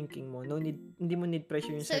way of thinking mo. Hindi mo need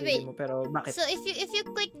pressure yung sarili mo, pero bakit? So, if you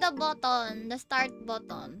click the button, the start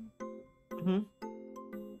button,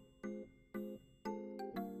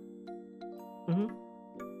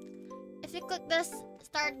 if you click the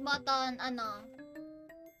start button,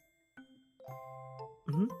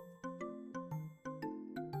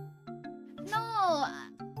 No!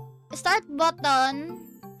 Start button,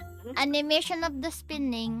 animation of the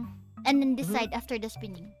spinning, and then decide after the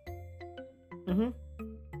spinning.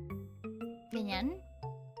 Ganyan?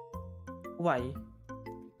 Why?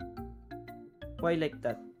 Why like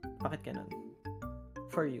that? Bakit ganun?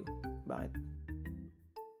 For you. Bakit?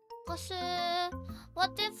 Kasi,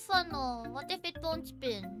 what if it won't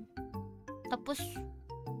spin? Tapos,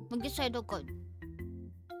 mag-decide agad.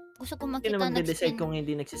 Gusto ko makita Sino magde-decide nag-spin. kung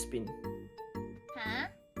hindi nagsispin? Ha?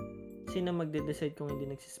 Sino magde-decide kung hindi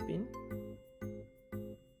nagsispin?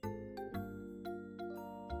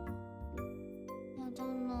 I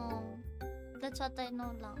don't know. That's what I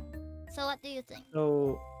know lang. So, what do you think?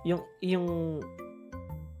 So, yung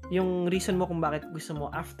reason mo kung bakit gusto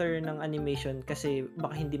mo after ng animation kasi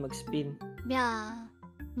baka hindi mag-spin. Yeah.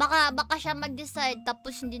 Baka siya mag-decide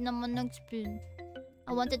tapos hindi naman nag-spin.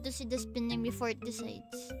 I wanted to see the spinning before it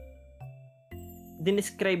decides.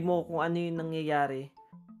 Dinescribe mo kung ano yung nangyayari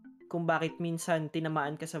kung bakit minsan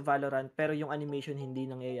tinamaan ka sa Valorant pero yung animation hindi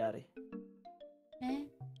nangyayari.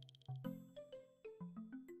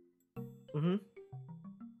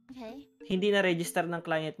 Okay. Hindi na-register ng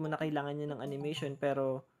client mo na kailangan niya ng animation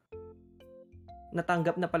pero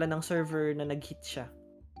natanggap na pala ng server na nag-hit siya.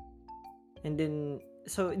 And then,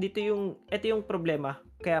 so ito yung problema.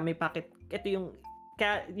 Kaya may packet, yun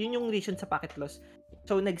yung reason sa packet loss.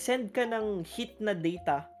 So, nag-send ka ng hit na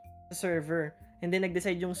data sa server. And then,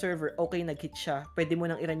 nag-decide yung server, okay, nag-hit siya. Pwede mo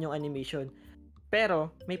nang i-run yung animation.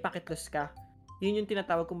 Pero, may packet loss ka. Yun yung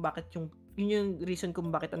tinatawag kung bakit yun yung reason kung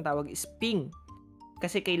bakit ang tawag is ping.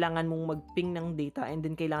 Kasi kailangan mong mag-ping ng data and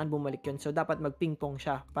then kailangan bumalik yun. So, dapat mag-ping-pong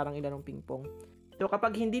siya. Parang ilarong ping-pong. So,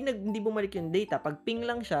 kapag hindi bumalik yung data, pag ping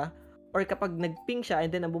lang siya, or kapag nag-ping siya and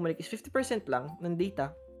then ang bumalik is 50% lang ng data,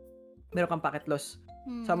 meron kang packet loss.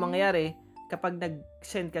 So, ang mangyayari, kapag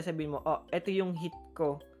nag-send ka, sabihin mo, eto yung hit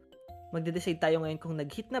ko. Magde-decide tayo ngayon kung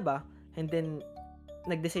nag-hit na ba. And then,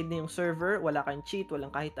 nag-decide na yung server, wala kang cheat,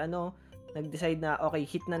 walang kahit ano. Nag-decide na, okay,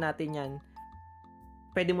 hit na natin yan.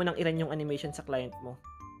 Pwede mo nang i-run yung animation sa client mo.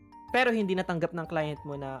 Pero hindi natanggap ng client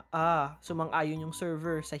mo na, sumang-ayon yung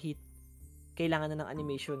server sa hit. Kailangan na ng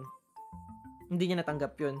animation. Hindi niya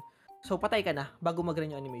natanggap yun. So, patay ka na bago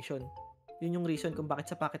mag-run yung animation. Yun yung reason kung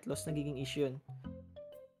bakit sa packet loss nagiging issue yun.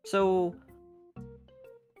 So,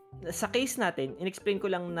 sa case natin, in-explain ko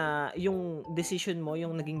lang na yung decision mo,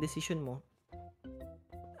 yung naging decision mo,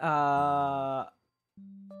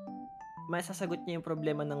 masasagot niya yung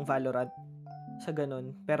problema ng Valorant sa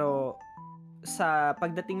ganun. Pero, sa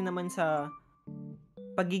pagdating naman sa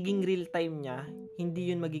pagiging real time niya, hindi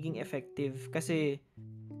yun magiging effective kasi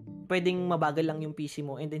pwedeng mabagal lang yung PC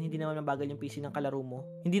mo and then hindi naman mabagal yung PC ng kalaro mo.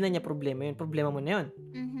 Hindi na niya problema yun. Problema mo na yun.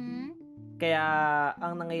 Kaya,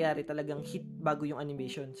 ang nangyayari talagang hit bago yung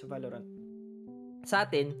animation sa Valorant. Sa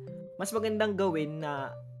atin, mas magandang gawin na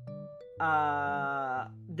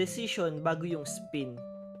decision bago yung spin.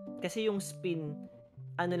 Kasi yung spin,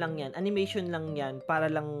 ano lang yan, animation lang yan para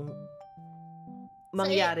lang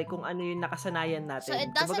mangyari kung ano yung nakasanayan natin. So, it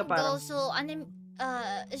doesn't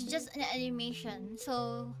it's just an animation.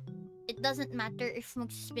 So, it doesn't matter if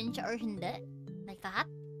mag-spin siya or hindi? Like that?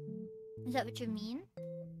 Is that what you mean?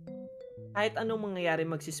 Kahit anong mangyayari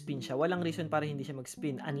magsispin siya, walang reason para hindi siya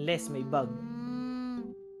mag-spin unless may bug.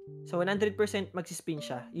 So 100% magsispin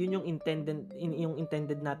siya. Yun yung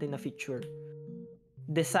intended natin na feature.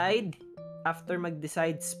 Decide, after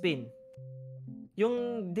mag-decide, spin.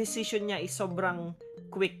 Yung decision niya is sobrang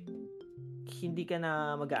quick. Hindi ka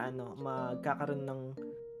na magkakaroon ng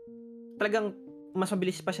talagang mas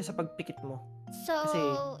mabilis pa siya sa pagpikit mo. So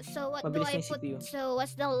what do I put? So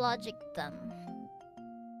what's the logic then?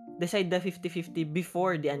 Decide the 50-50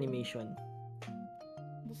 before the animation.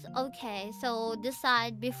 Okay, so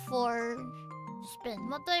decide before spin.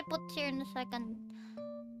 What do I put here in the second?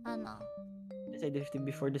 Decide the 50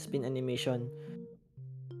 before the spin animation.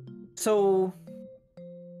 So,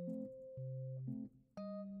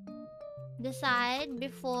 decide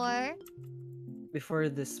before the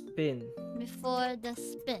spin. Before the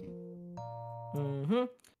spin. Mhm.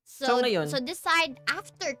 So So ngayon, decide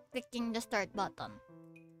after clicking the start button.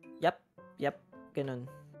 yep, ganun.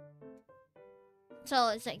 So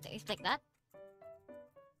it's like that.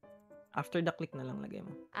 After the click na lang lagay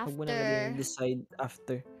mo. Huwag mo na After lagay yung decide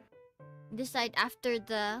after. decide after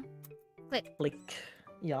the click. Click.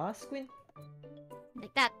 Yes, Queen.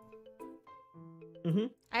 Like that. Mhm.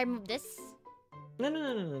 I remove this. No.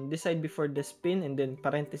 Decide before the spin and then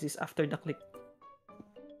parenthesis after the click.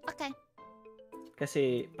 Okay.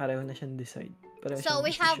 Kasi pareho na siyang decide. Pareho So siyang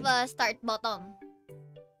we have decision. a start button.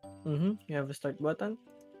 You have a start button.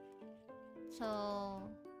 So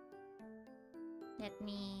let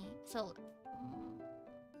me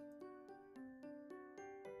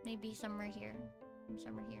maybe somewhere here.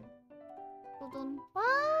 Hold on.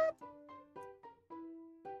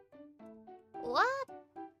 What?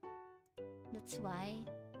 That's why.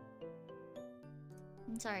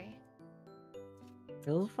 I'm sorry.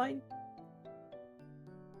 You'll fine.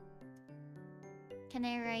 Can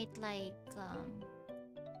I write like that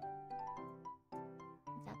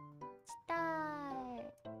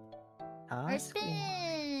start or Yes, Queen.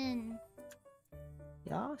 spin?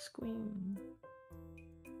 Yes, Queen.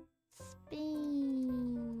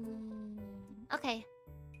 Spin. Okay.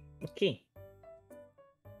 Okay.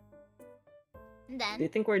 And then Do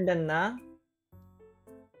you think we're done na?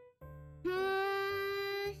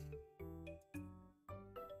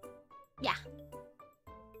 Yeah.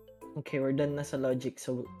 Okay, we're done na sa logic.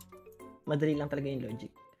 So, madali lang talaga yung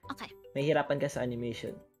logic. Okay. Mahihirapan ka sa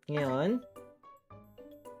animation. Ngayon,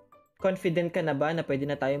 confident ka na ba na pwede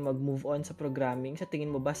na tayo mag-move on sa programming? Sa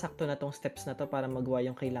tingin mo ba, sakto na tong steps na to para magawa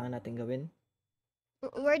yung kailangan natin gawin?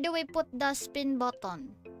 Where do we put the spin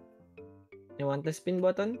button? You want the spin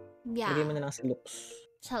button? Yeah. Lagay mo na lang sa looks.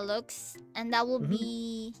 Sa looks. And that will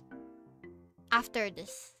be after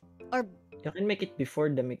this. Or You can make it before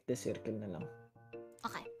the make the circle na lang.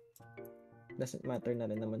 okay. Doesn't matter na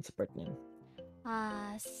rin naman sa part niyan.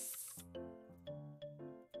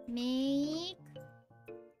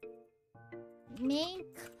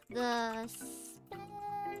 Make the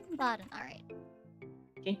spin button. Alright.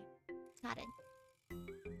 Okay. Got it.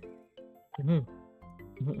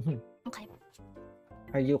 Okay.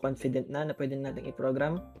 Are you confident na pwede natin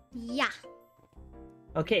i-program? Yeah.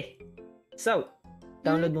 Okay. So,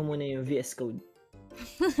 download mo muna yung VS Code.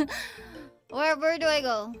 Where do I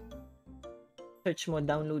go? Search mo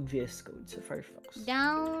download VS Code sa Firefox.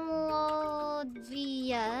 Download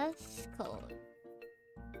VS Code.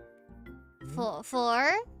 For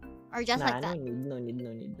or just like that? No need.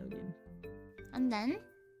 And then?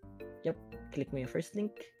 Yep. Click mo yung first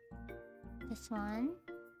link. This one.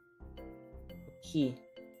 Okay.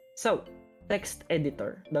 So, text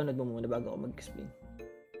editor. Download mo muna bago ako mag-explain.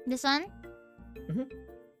 This one?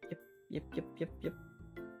 Yep.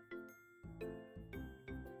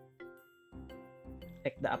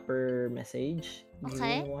 Check the upper message.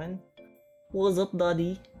 Okay. Green one. What's up,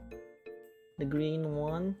 daddy? The green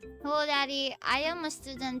one. Hello, Daddy. I am a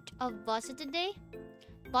student of Bossa today.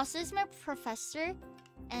 Bossa is my professor,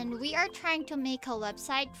 and we are trying to make a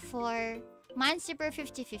website for Minesweeper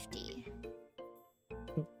 5050.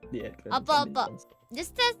 Yeah. Up.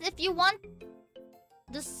 This says if you want.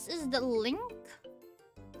 This is the link.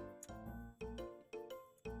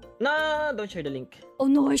 No, don't share the link. Oh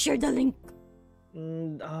no, I shared the link.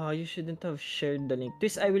 You shouldn't have shared the link.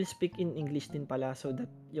 This I will speak in English din pala so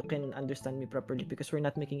that you can understand me properly because we're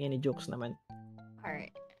not making any jokes naman.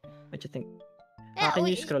 Alright. What you think? Yeah, Can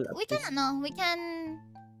you scroll up, we please? can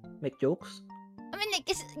Make jokes? I mean, like,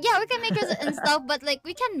 we can make it and stuff, but like,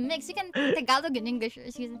 we can mix. We can Tagalog and English.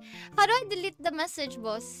 Excuse me. How do I delete the message,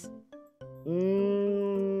 boss?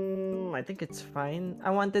 I think it's fine.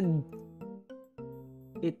 I wanted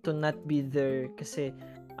it to not be there kasi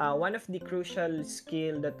one of the crucial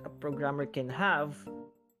skill that a programmer can have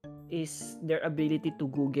is their ability to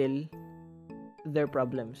Google their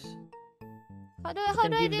problems. How do You I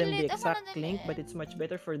can give them delete? the exact link, but it's much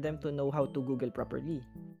better for them to know how to Google properly.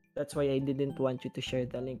 That's why I didn't want you to share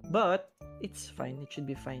the link. But it's fine. It should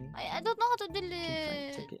be fine. I don't know how to It should be fine.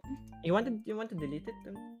 It's delete. okay. You want to delete it?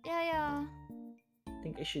 Yeah. I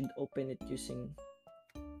think I should open it using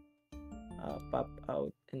pop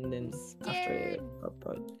out and then after pop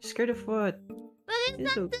out. Scared of what? But it's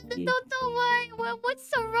It's not. okay. Don't know why. What's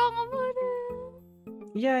so wrong about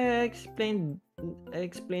it? Yeah, I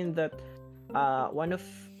explained that one of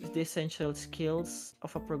the essential skills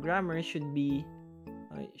of a programmer should be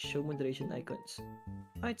show moderation icons.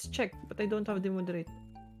 It's checked, but I don't have the moderate.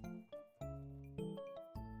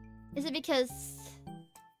 Is it because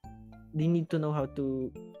They need to know how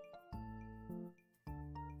to.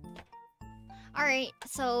 Alright,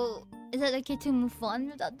 so is it okay to move on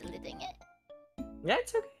without deleting it? Yeah,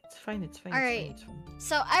 it's okay. It's fine. It's fine. Alright. It's fine.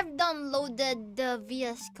 So I've downloaded the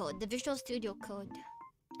VS Code, the Visual Studio Code.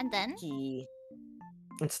 And then?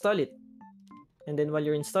 Install it. And then while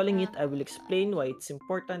you're installing it, I will explain why it's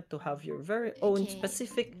important to have your very own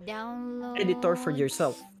specific editor for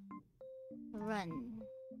yourself. Run.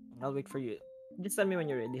 I'll wait for you. Just tell me when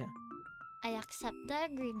you're ready, huh? I accept the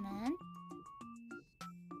agreement.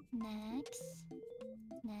 Next.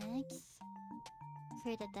 Next.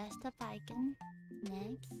 Create a desktop icon.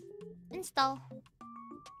 Next. Install.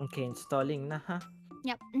 Okay, installing na, huh?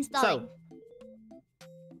 Yep, installing. So,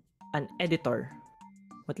 an editor.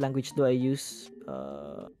 What language do I use?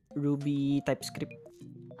 Ruby, TypeScript.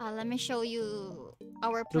 Let me show you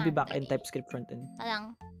our plan. Ruby backend, TypeScript frontend.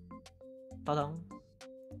 Talang.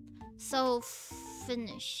 So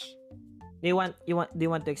finish. Do you want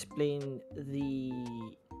to explain the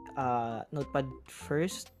notepad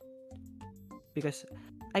first? Because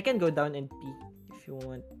I can go down and pee if you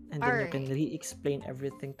want, and then you can re-explain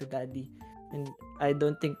everything to Daddy. And I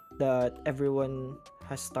don't think that everyone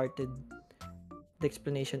has started the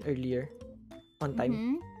explanation earlier on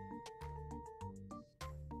time.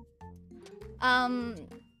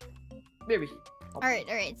 Baby.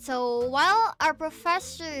 Alright. So while our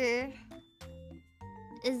professor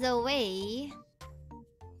is away,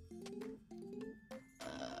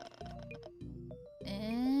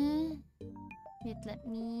 wait, let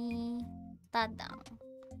me tadang.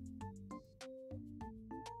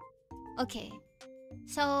 Okay.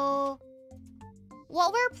 So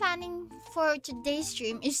what we're planning for today's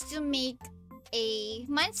stream is to make a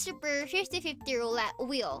Minesweeper 50/50 roulette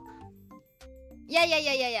wheel. Yeah.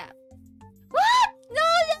 What? No,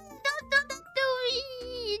 don't do me.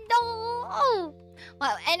 No.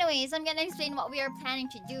 Well, anyways, I'm gonna explain what we are planning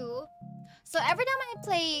to do. So every time I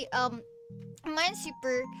play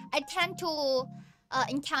Minesweeper, I tend to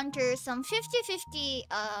encounter some 50/50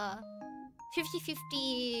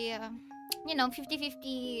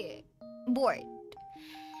 50/50 board.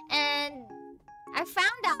 And I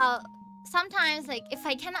found out sometimes, like, if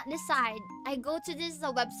I cannot decide, I go to this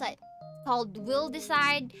website called Will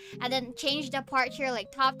Decide, and then change the part here,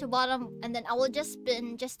 like top to bottom, and then I will just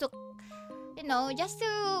spin just to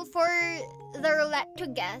for the roulette to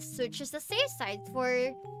guess which is the safe side,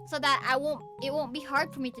 so that it won't be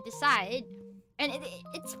hard for me to decide. And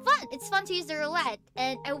it's fun. It's fun to use the roulette,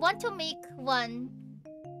 and I want to make one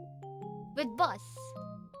with boss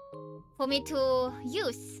for me to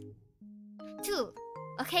use too.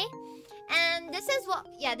 Okay? And this is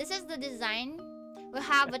the design. We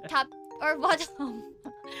have a top or bottom.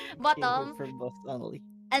 For boss only.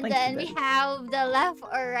 And then we have the left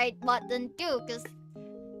or right button too, because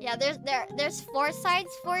there's 4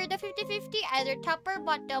 sides for the 50/50, either top or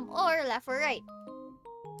bottom or left or right.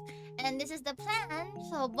 And this is the plan.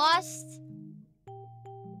 So boss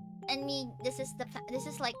and me, this is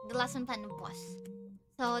like the lesson plan of boss.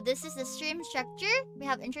 So this is the stream structure. We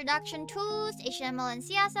have introduction tools, HTML and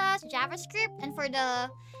CSS, JavaScript, and for the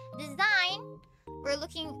design,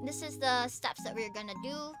 this is the steps that we're gonna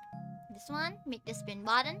do. This one, make the spin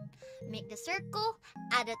button, make the circle,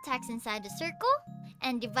 add a text inside the circle,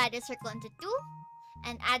 and divide the circle into 2,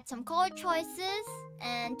 and add some color choices,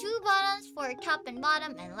 and 2 buttons for top and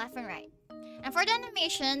bottom, and left and right. And for the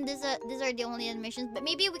animation, these are the only animations, but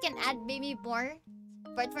maybe we can add maybe more.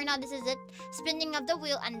 But for now, this is it. Spinning of the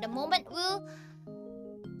wheel, and the moment will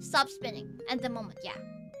stop spinning. At the moment, yeah.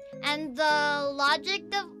 And the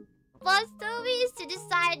logic the boss told me is to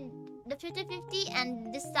decide the 50/50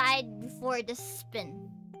 and decide before the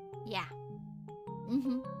spin. Yeah.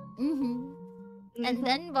 And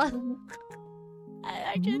then boss.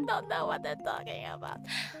 I just don't know what they're talking about.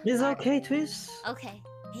 It's okay, Twist. Okay.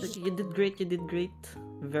 You did great.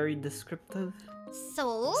 Very descriptive.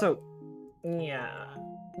 So, yeah.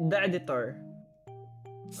 The editor.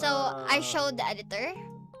 So, I showed the editor.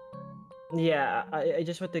 Yeah, I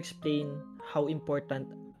just want to explain how important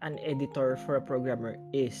an editor for a programmer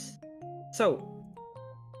is. So,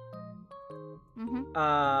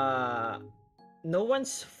 no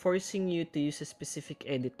one's forcing you to use a specific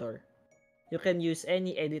editor. You can use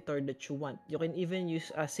any editor that you want. You can even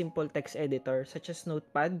use a simple text editor such as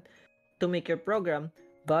Notepad to make your program.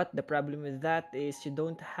 But the problem with that is you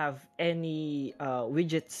don't have any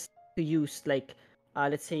widgets to use, like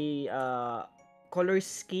let's say color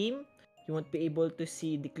scheme. You won't be able to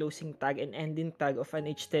see the closing tag and ending tag of an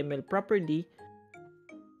HTML properly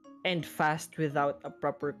and fast without a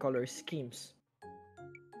proper color schemes.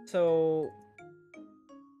 So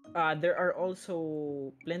there are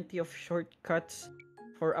also plenty of shortcuts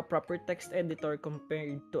for a proper text editor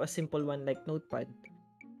compared to a simple one like Notepad.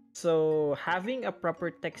 So having a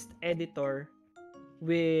proper text editor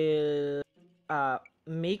will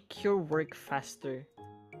make your work faster,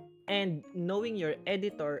 and knowing your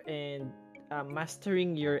editor and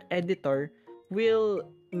mastering your editor will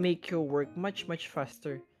make your work much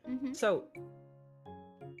faster. So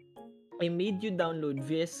I made you download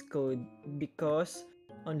VS Code because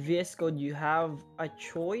on VS Code you have a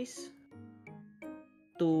choice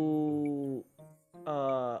to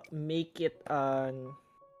make it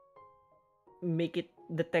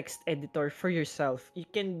the text editor for yourself. You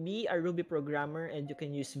can be a Ruby programmer and you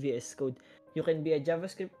can use VS Code. You can be a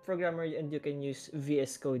JavaScript programmer and you can use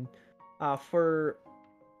VS Code.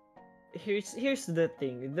 Here's the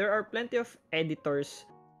thing. There are plenty of editors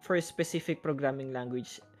for a specific programming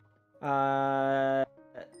language.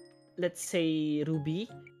 Let's say Ruby.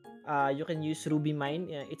 You can use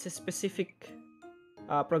RubyMine. It's a specific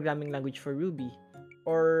programming language for Ruby.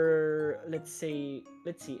 Or let's see,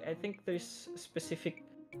 I think there's specific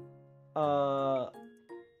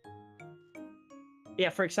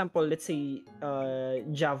for example, let's say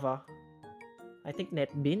Java. I think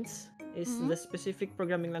NetBeans is the specific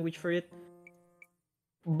programming language for it.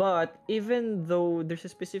 But even though there's a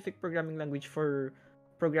specific programming language for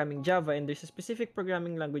programming Java and there's a specific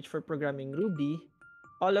programming language for programming Ruby,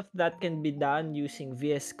 all of that can be done using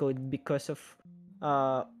VS Code because of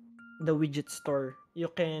the widget store. You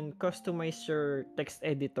can customize your text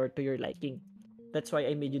editor to your liking. That's why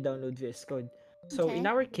I made you download VS Code. So in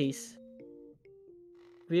our case,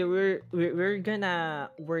 we're gonna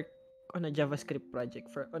work on a JavaScript project,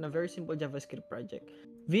 on a very simple JavaScript project.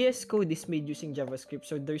 VS Code is made using JavaScript,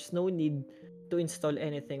 so there's no need to install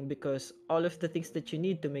anything because all of the things that you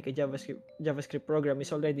need to make a JavaScript program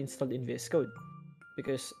is already installed in VS Code,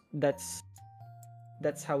 because that's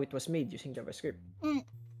how it was made, using JavaScript.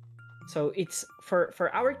 So it's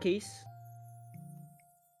for our case,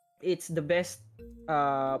 it's the best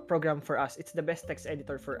program for us. It's the best text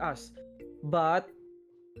editor for us. But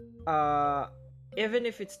even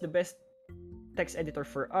if it's the best text editor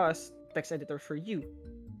for us, text editor for you,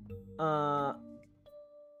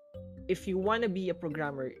 if you want to be a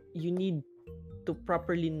programmer, you need to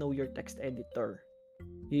properly know your text editor.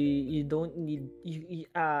 You don't need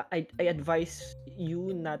I advise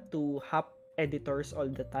you not to hop editors all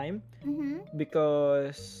the time,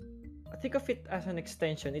 because think of it as an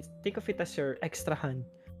extension. Think of it as your extra hand.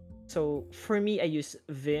 So for me, I use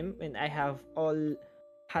Vim and I have all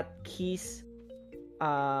hotkeys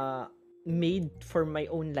made for my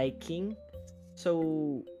own liking.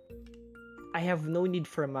 So I have no need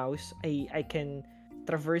for a mouse. I can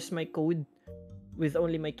traverse my code with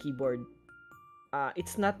only my keyboard.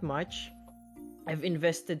 It's not much. I've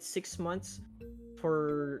invested 6 months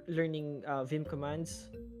for learning Vim commands,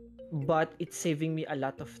 but it's saving me a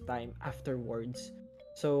lot of time afterwards.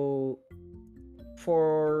 So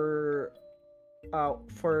for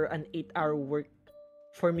an 8-hour work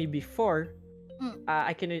for me before,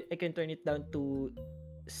 I can turn it down to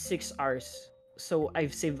 6 hours. So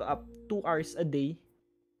I've saved up 2 hours a day,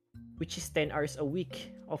 which is 10 hours a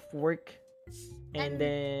week of work, and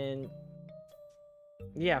then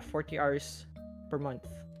 40 hours per month.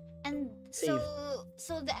 And so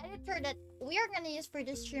the editor that we are gonna use for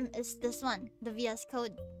this stream is this one, the VS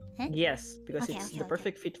Code. Huh? Yes, because it's the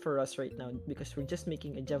perfect fit for us right now, because we're just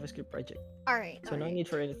making a JavaScript project. Alright. So no need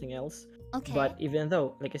for anything else. Okay. But even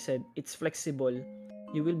though, like I said, it's flexible,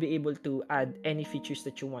 you will be able to add any features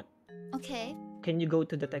that you want. Okay. Can you go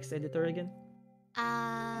to the text editor again?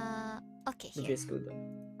 Okay. The VS Code.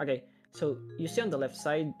 Okay. So you see on the left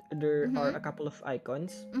side, there are a couple of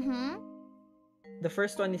icons. The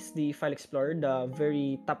first one is the File Explorer, the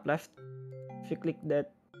very top left. If you click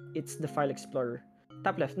that, it's the File Explorer.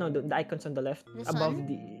 Top left, no, the icons on the left. This above one?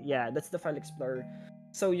 that's the File Explorer.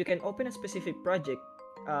 So you can open a specific project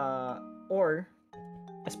or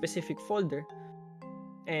a specific folder,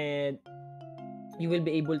 and you will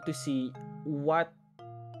be able to see what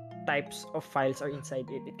types of files are inside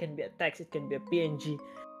it. It can be a text, it can be a PNG.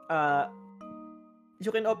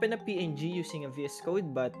 You can open a PNG using a VS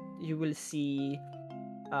Code, but you will see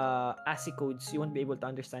ASCII codes. You won't be able to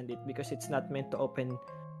understand it because it's not meant to open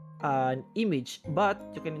an image. But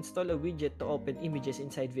you can install a widget to open images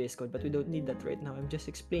inside VS Code, but we don't need that right now. I'm just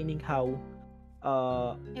explaining how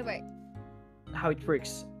it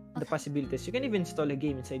works, the possibilities. You can even install a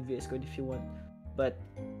game inside VS Code if you want, but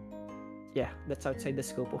yeah, that's outside the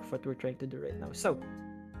scope of what we're trying to do right now. So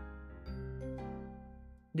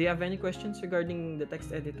do you have any questions regarding the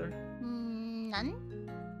text editor? None.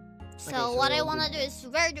 So, so what I want to do is,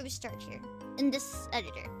 where do we start here? In this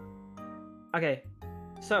editor. Okay.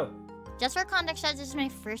 So, just for context, this is my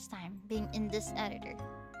first time being in this editor.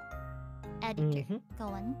 Go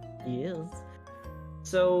on. Yes.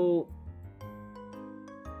 So,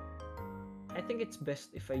 I think it's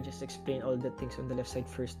best if I just explain all the things on the left side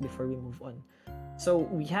first before we move on. So,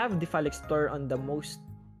 we have the file explorer on the most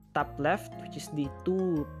top left, which is the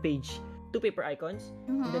two paper icons.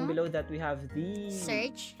 And then below that, we have the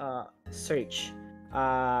search. Search.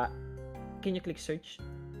 Can you click search?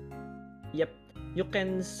 Yep. You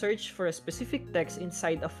can search for a specific text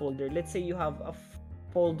inside a folder. Let's say you have a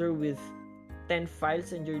folder with 10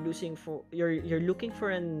 files and you're looking for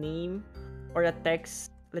a name or a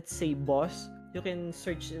text, let's say boss. You can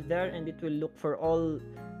search there and it will look for all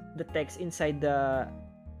the text inside the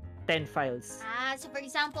 10 files. So for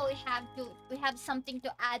example, we have something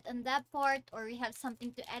to add on that part, or we have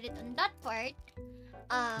something to edit on that part.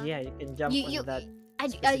 Yeah, you can jump on that.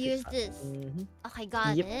 I use this. Okay,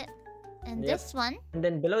 got it. And this one. And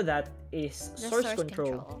then below that is source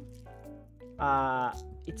control.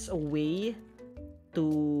 It's a way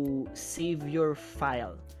to save your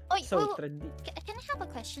file. Can I have a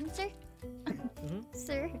question, sir?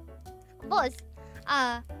 Sir, boss.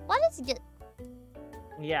 What is Git?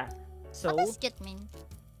 Yeah. So what does Git mean?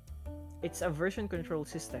 It's a version control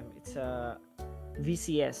system. It's a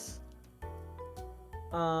VCS.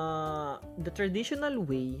 The traditional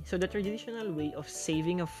way of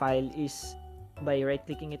saving a file is by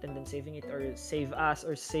right-clicking it and then saving it, or save as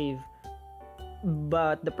or save.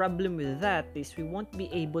 But the problem with that is we won't be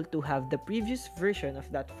able to have the previous version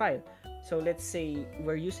of that file. So let's say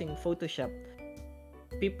we're using Photoshop.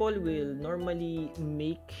 People will normally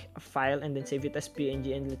make a file and then save it as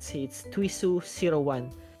PNG, and let's say it's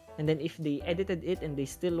Twisu01. And then if they edited it and they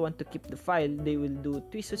still want to keep the file, they will do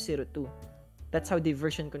Twisu02. That's how they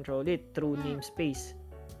version control it, through namespace.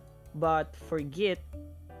 But for Git,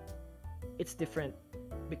 it's different,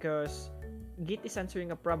 because Git is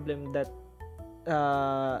answering a problem that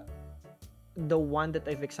the one that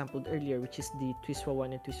I've exampled earlier, which is the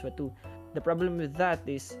Twiswa1 and Twiswa2. The problem with that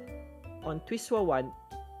is, on Twiswa1,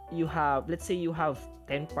 you have, let's say you have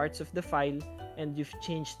 10 parts of the file and you've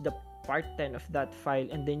changed the part 10 of that file,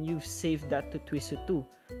 and then you've saved that to Twiswa2.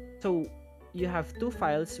 So you have two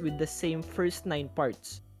files with the same first 9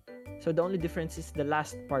 parts. So the only difference is the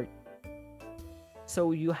last part.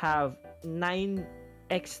 So you have 9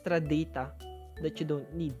 extra data that you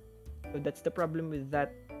don't need. So that's the problem with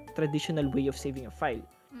that traditional way of saving a file.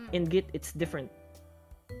 In Git, it's different.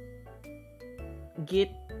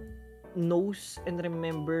 Git knows and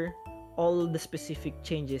remember all the specific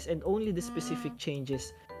changes, and only the specific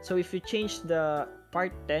changes. So if you change the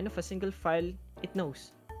part 10 of a single file, it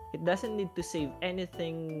knows. It doesn't need to save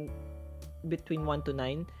anything between 1 to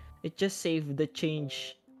 9. It just saves the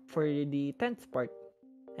change for the 10th part.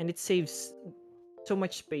 And it saves so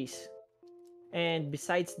much space. And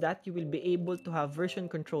besides that, you will be able to have version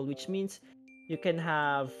control, which means you can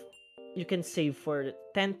save for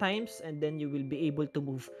 10 times, and then you will be able to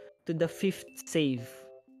move to the 5th save.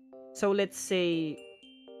 So let's say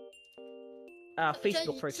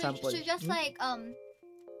Facebook, for example. So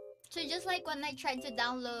just like when I tried to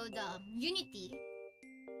download Unity,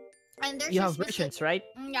 and there's you have versions, right?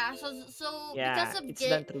 Yeah. So because of it's Git,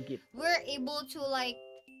 done through Git. we're able to, like,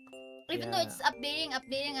 even though it's updating,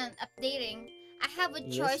 I have a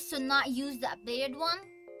choice to not use the updated one.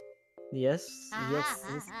 Yes,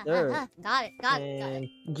 sir. Got it.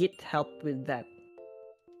 Git helped with that.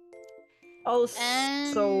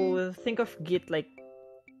 Also, think of Git like,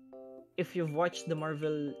 if you've watched the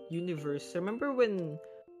Marvel Universe, remember when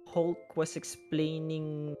Hulk was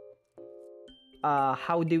explaining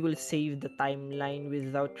how they will save the timeline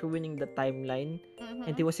without ruining the timeline?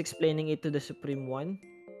 And he was explaining it to the Supreme One.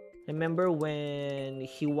 Remember when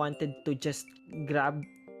he wanted to just grab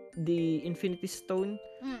the Infinity Stone,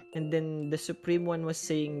 and then the Supreme One was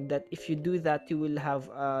saying that if you do that, you will have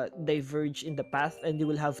diverge in the path, and you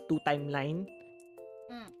will have 2 timeline.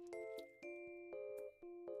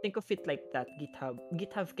 Think of it like that.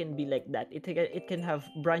 GitHub can be like that. It can have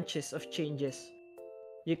branches of changes.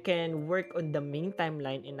 You can work on the main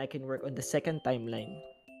timeline, and I can work on the second timeline,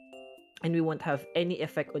 and we won't have any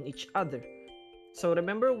effect on each other. So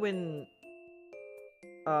remember when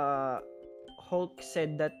Hulk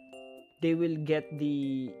said that they will get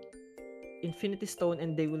the Infinity Stone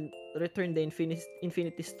and they will return the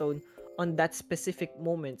Infinity Stone on that specific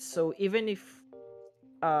moment. So even if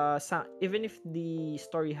the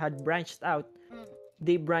story had branched out,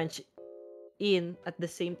 they branch in at the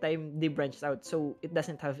same time they branched out, so it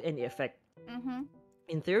doesn't have any effect.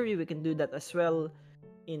 In theory, we can do that as well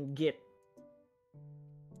in Git.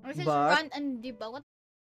 Run and debug.